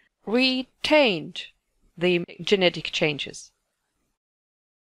animals, retained the genetic changes.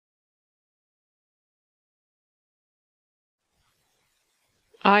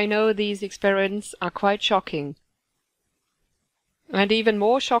 I know these experiments are quite shocking. And even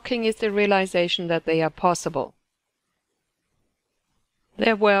more shocking is the realization that they are possible.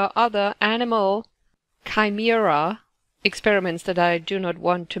 There were other animal chimera experiments that I do not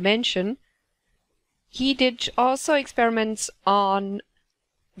want to mention. He did also experiments on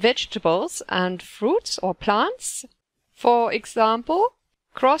vegetables and fruits or plants. For example,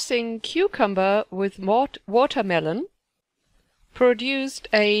 crossing cucumber with watermelon produced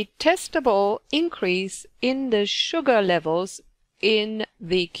a testable increase in the sugar levels in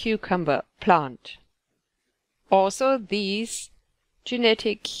the cucumber plant. Also, these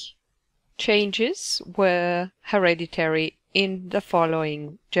genetic changes were hereditary in the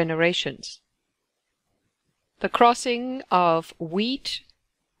following generations. The crossing of wheat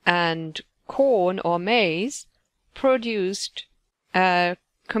and corn or maize produced a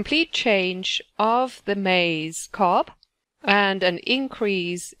complete change of the maize cob and an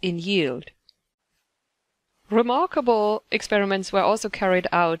increase in yield. Remarkable experiments were also carried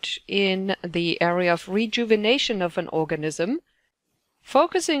out in the area of rejuvenation of an organism,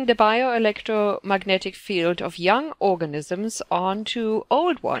 focusing the bioelectromagnetic field of young organisms onto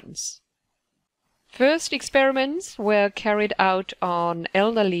old ones. First experiments were carried out on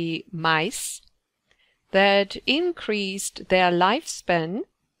elderly mice that increased their lifespan,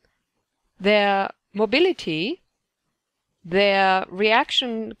 their mobility, their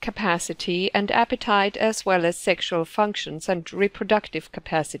reaction capacity and appetite, as well as sexual functions and reproductive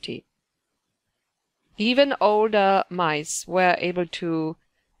capacity. Even older mice were able to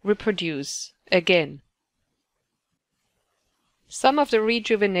reproduce again. Some of the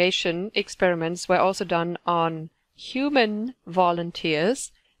rejuvenation experiments were also done on human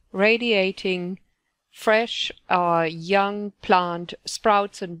volunteers, radiating fresh or young plant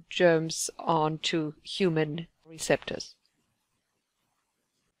sprouts and germs onto human receptors.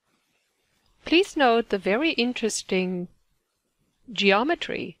 Please note the very interesting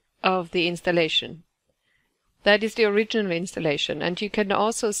geometry of the installation. That is the original installation, and you can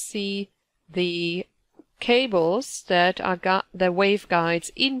also see the cables that are the waveguides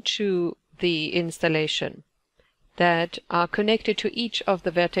into the installation that are connected to each of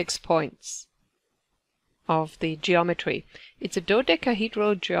the vertex points of the geometry. It's a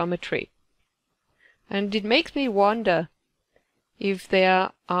dodecahedral geometry, and it makes me wonder if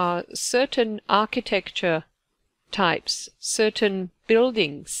there are certain architecture types, certain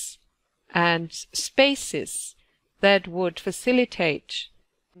buildings and spaces that would facilitate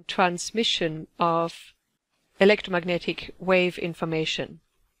transmission of electromagnetic wave information.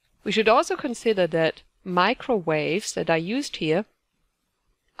 We should also consider that microwaves that are used here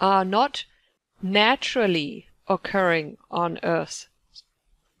are not naturally occurring on Earth.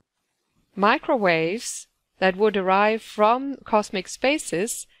 Microwaves that would arrive from cosmic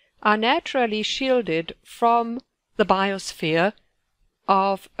spaces are naturally shielded from the biosphere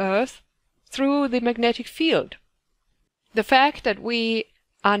of Earth through the magnetic field. The fact that we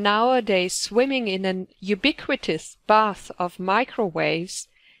are nowadays swimming in an ubiquitous bath of microwaves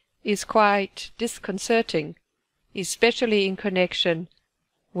is quite disconcerting, especially in connection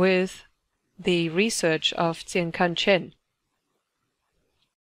with the research of Xiankan Chen.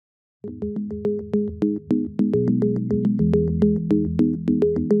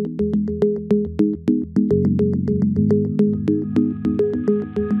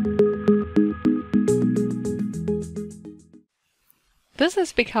 This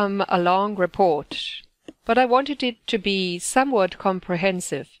has become a long report, but I wanted it to be somewhat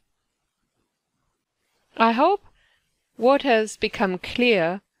comprehensive. I hope what has become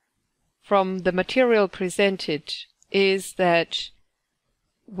clear from the material presented is that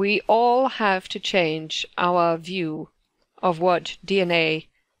we all have to change our view of what DNA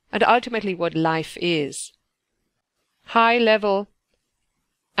and ultimately what life is. High-level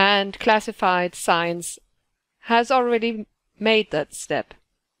and classified science has already made that step.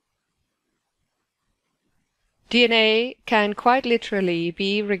 DNA can quite literally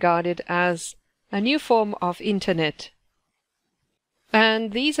be regarded as a new form of internet,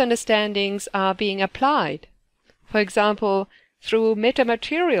 and these understandings are being applied, for example, through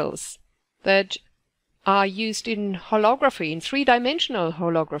metamaterials that are used in holography, in three-dimensional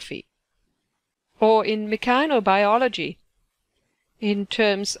holography, or in mechanobiology, in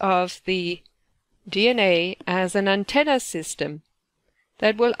terms of the DNA as an antenna system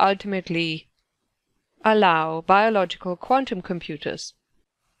that will ultimately allow biological quantum computers.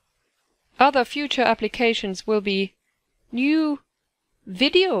 Other future applications will be new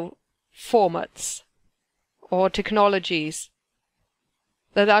video formats or technologies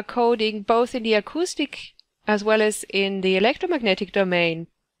that are coding both in the acoustic as well as in the electromagnetic domain.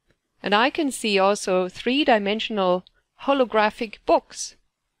 And I can see also three-dimensional holographic books,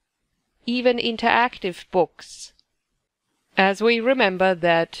 even interactive books, as we remember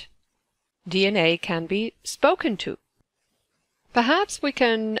that DNA can be spoken to. Perhaps we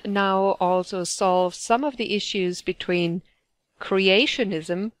can now also solve some of the issues between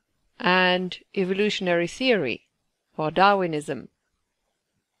creationism and evolutionary theory, or Darwinism.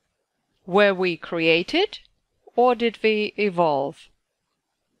 Were we created, or did we evolve?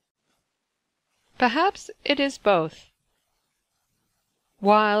 Perhaps it is both.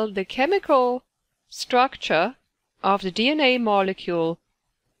 While the chemical structure of the DNA molecule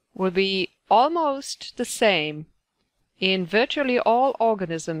will be almost the same in virtually all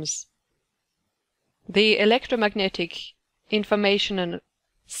organisms, the electromagnetic information and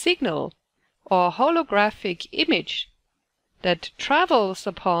signal or holographic image that travels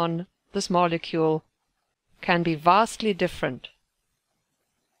upon this molecule can be vastly different.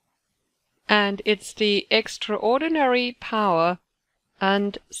 And it's the extraordinary power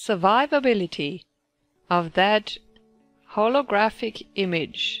and survivability of that holographic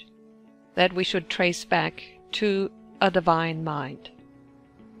image that we should trace back to a divine mind.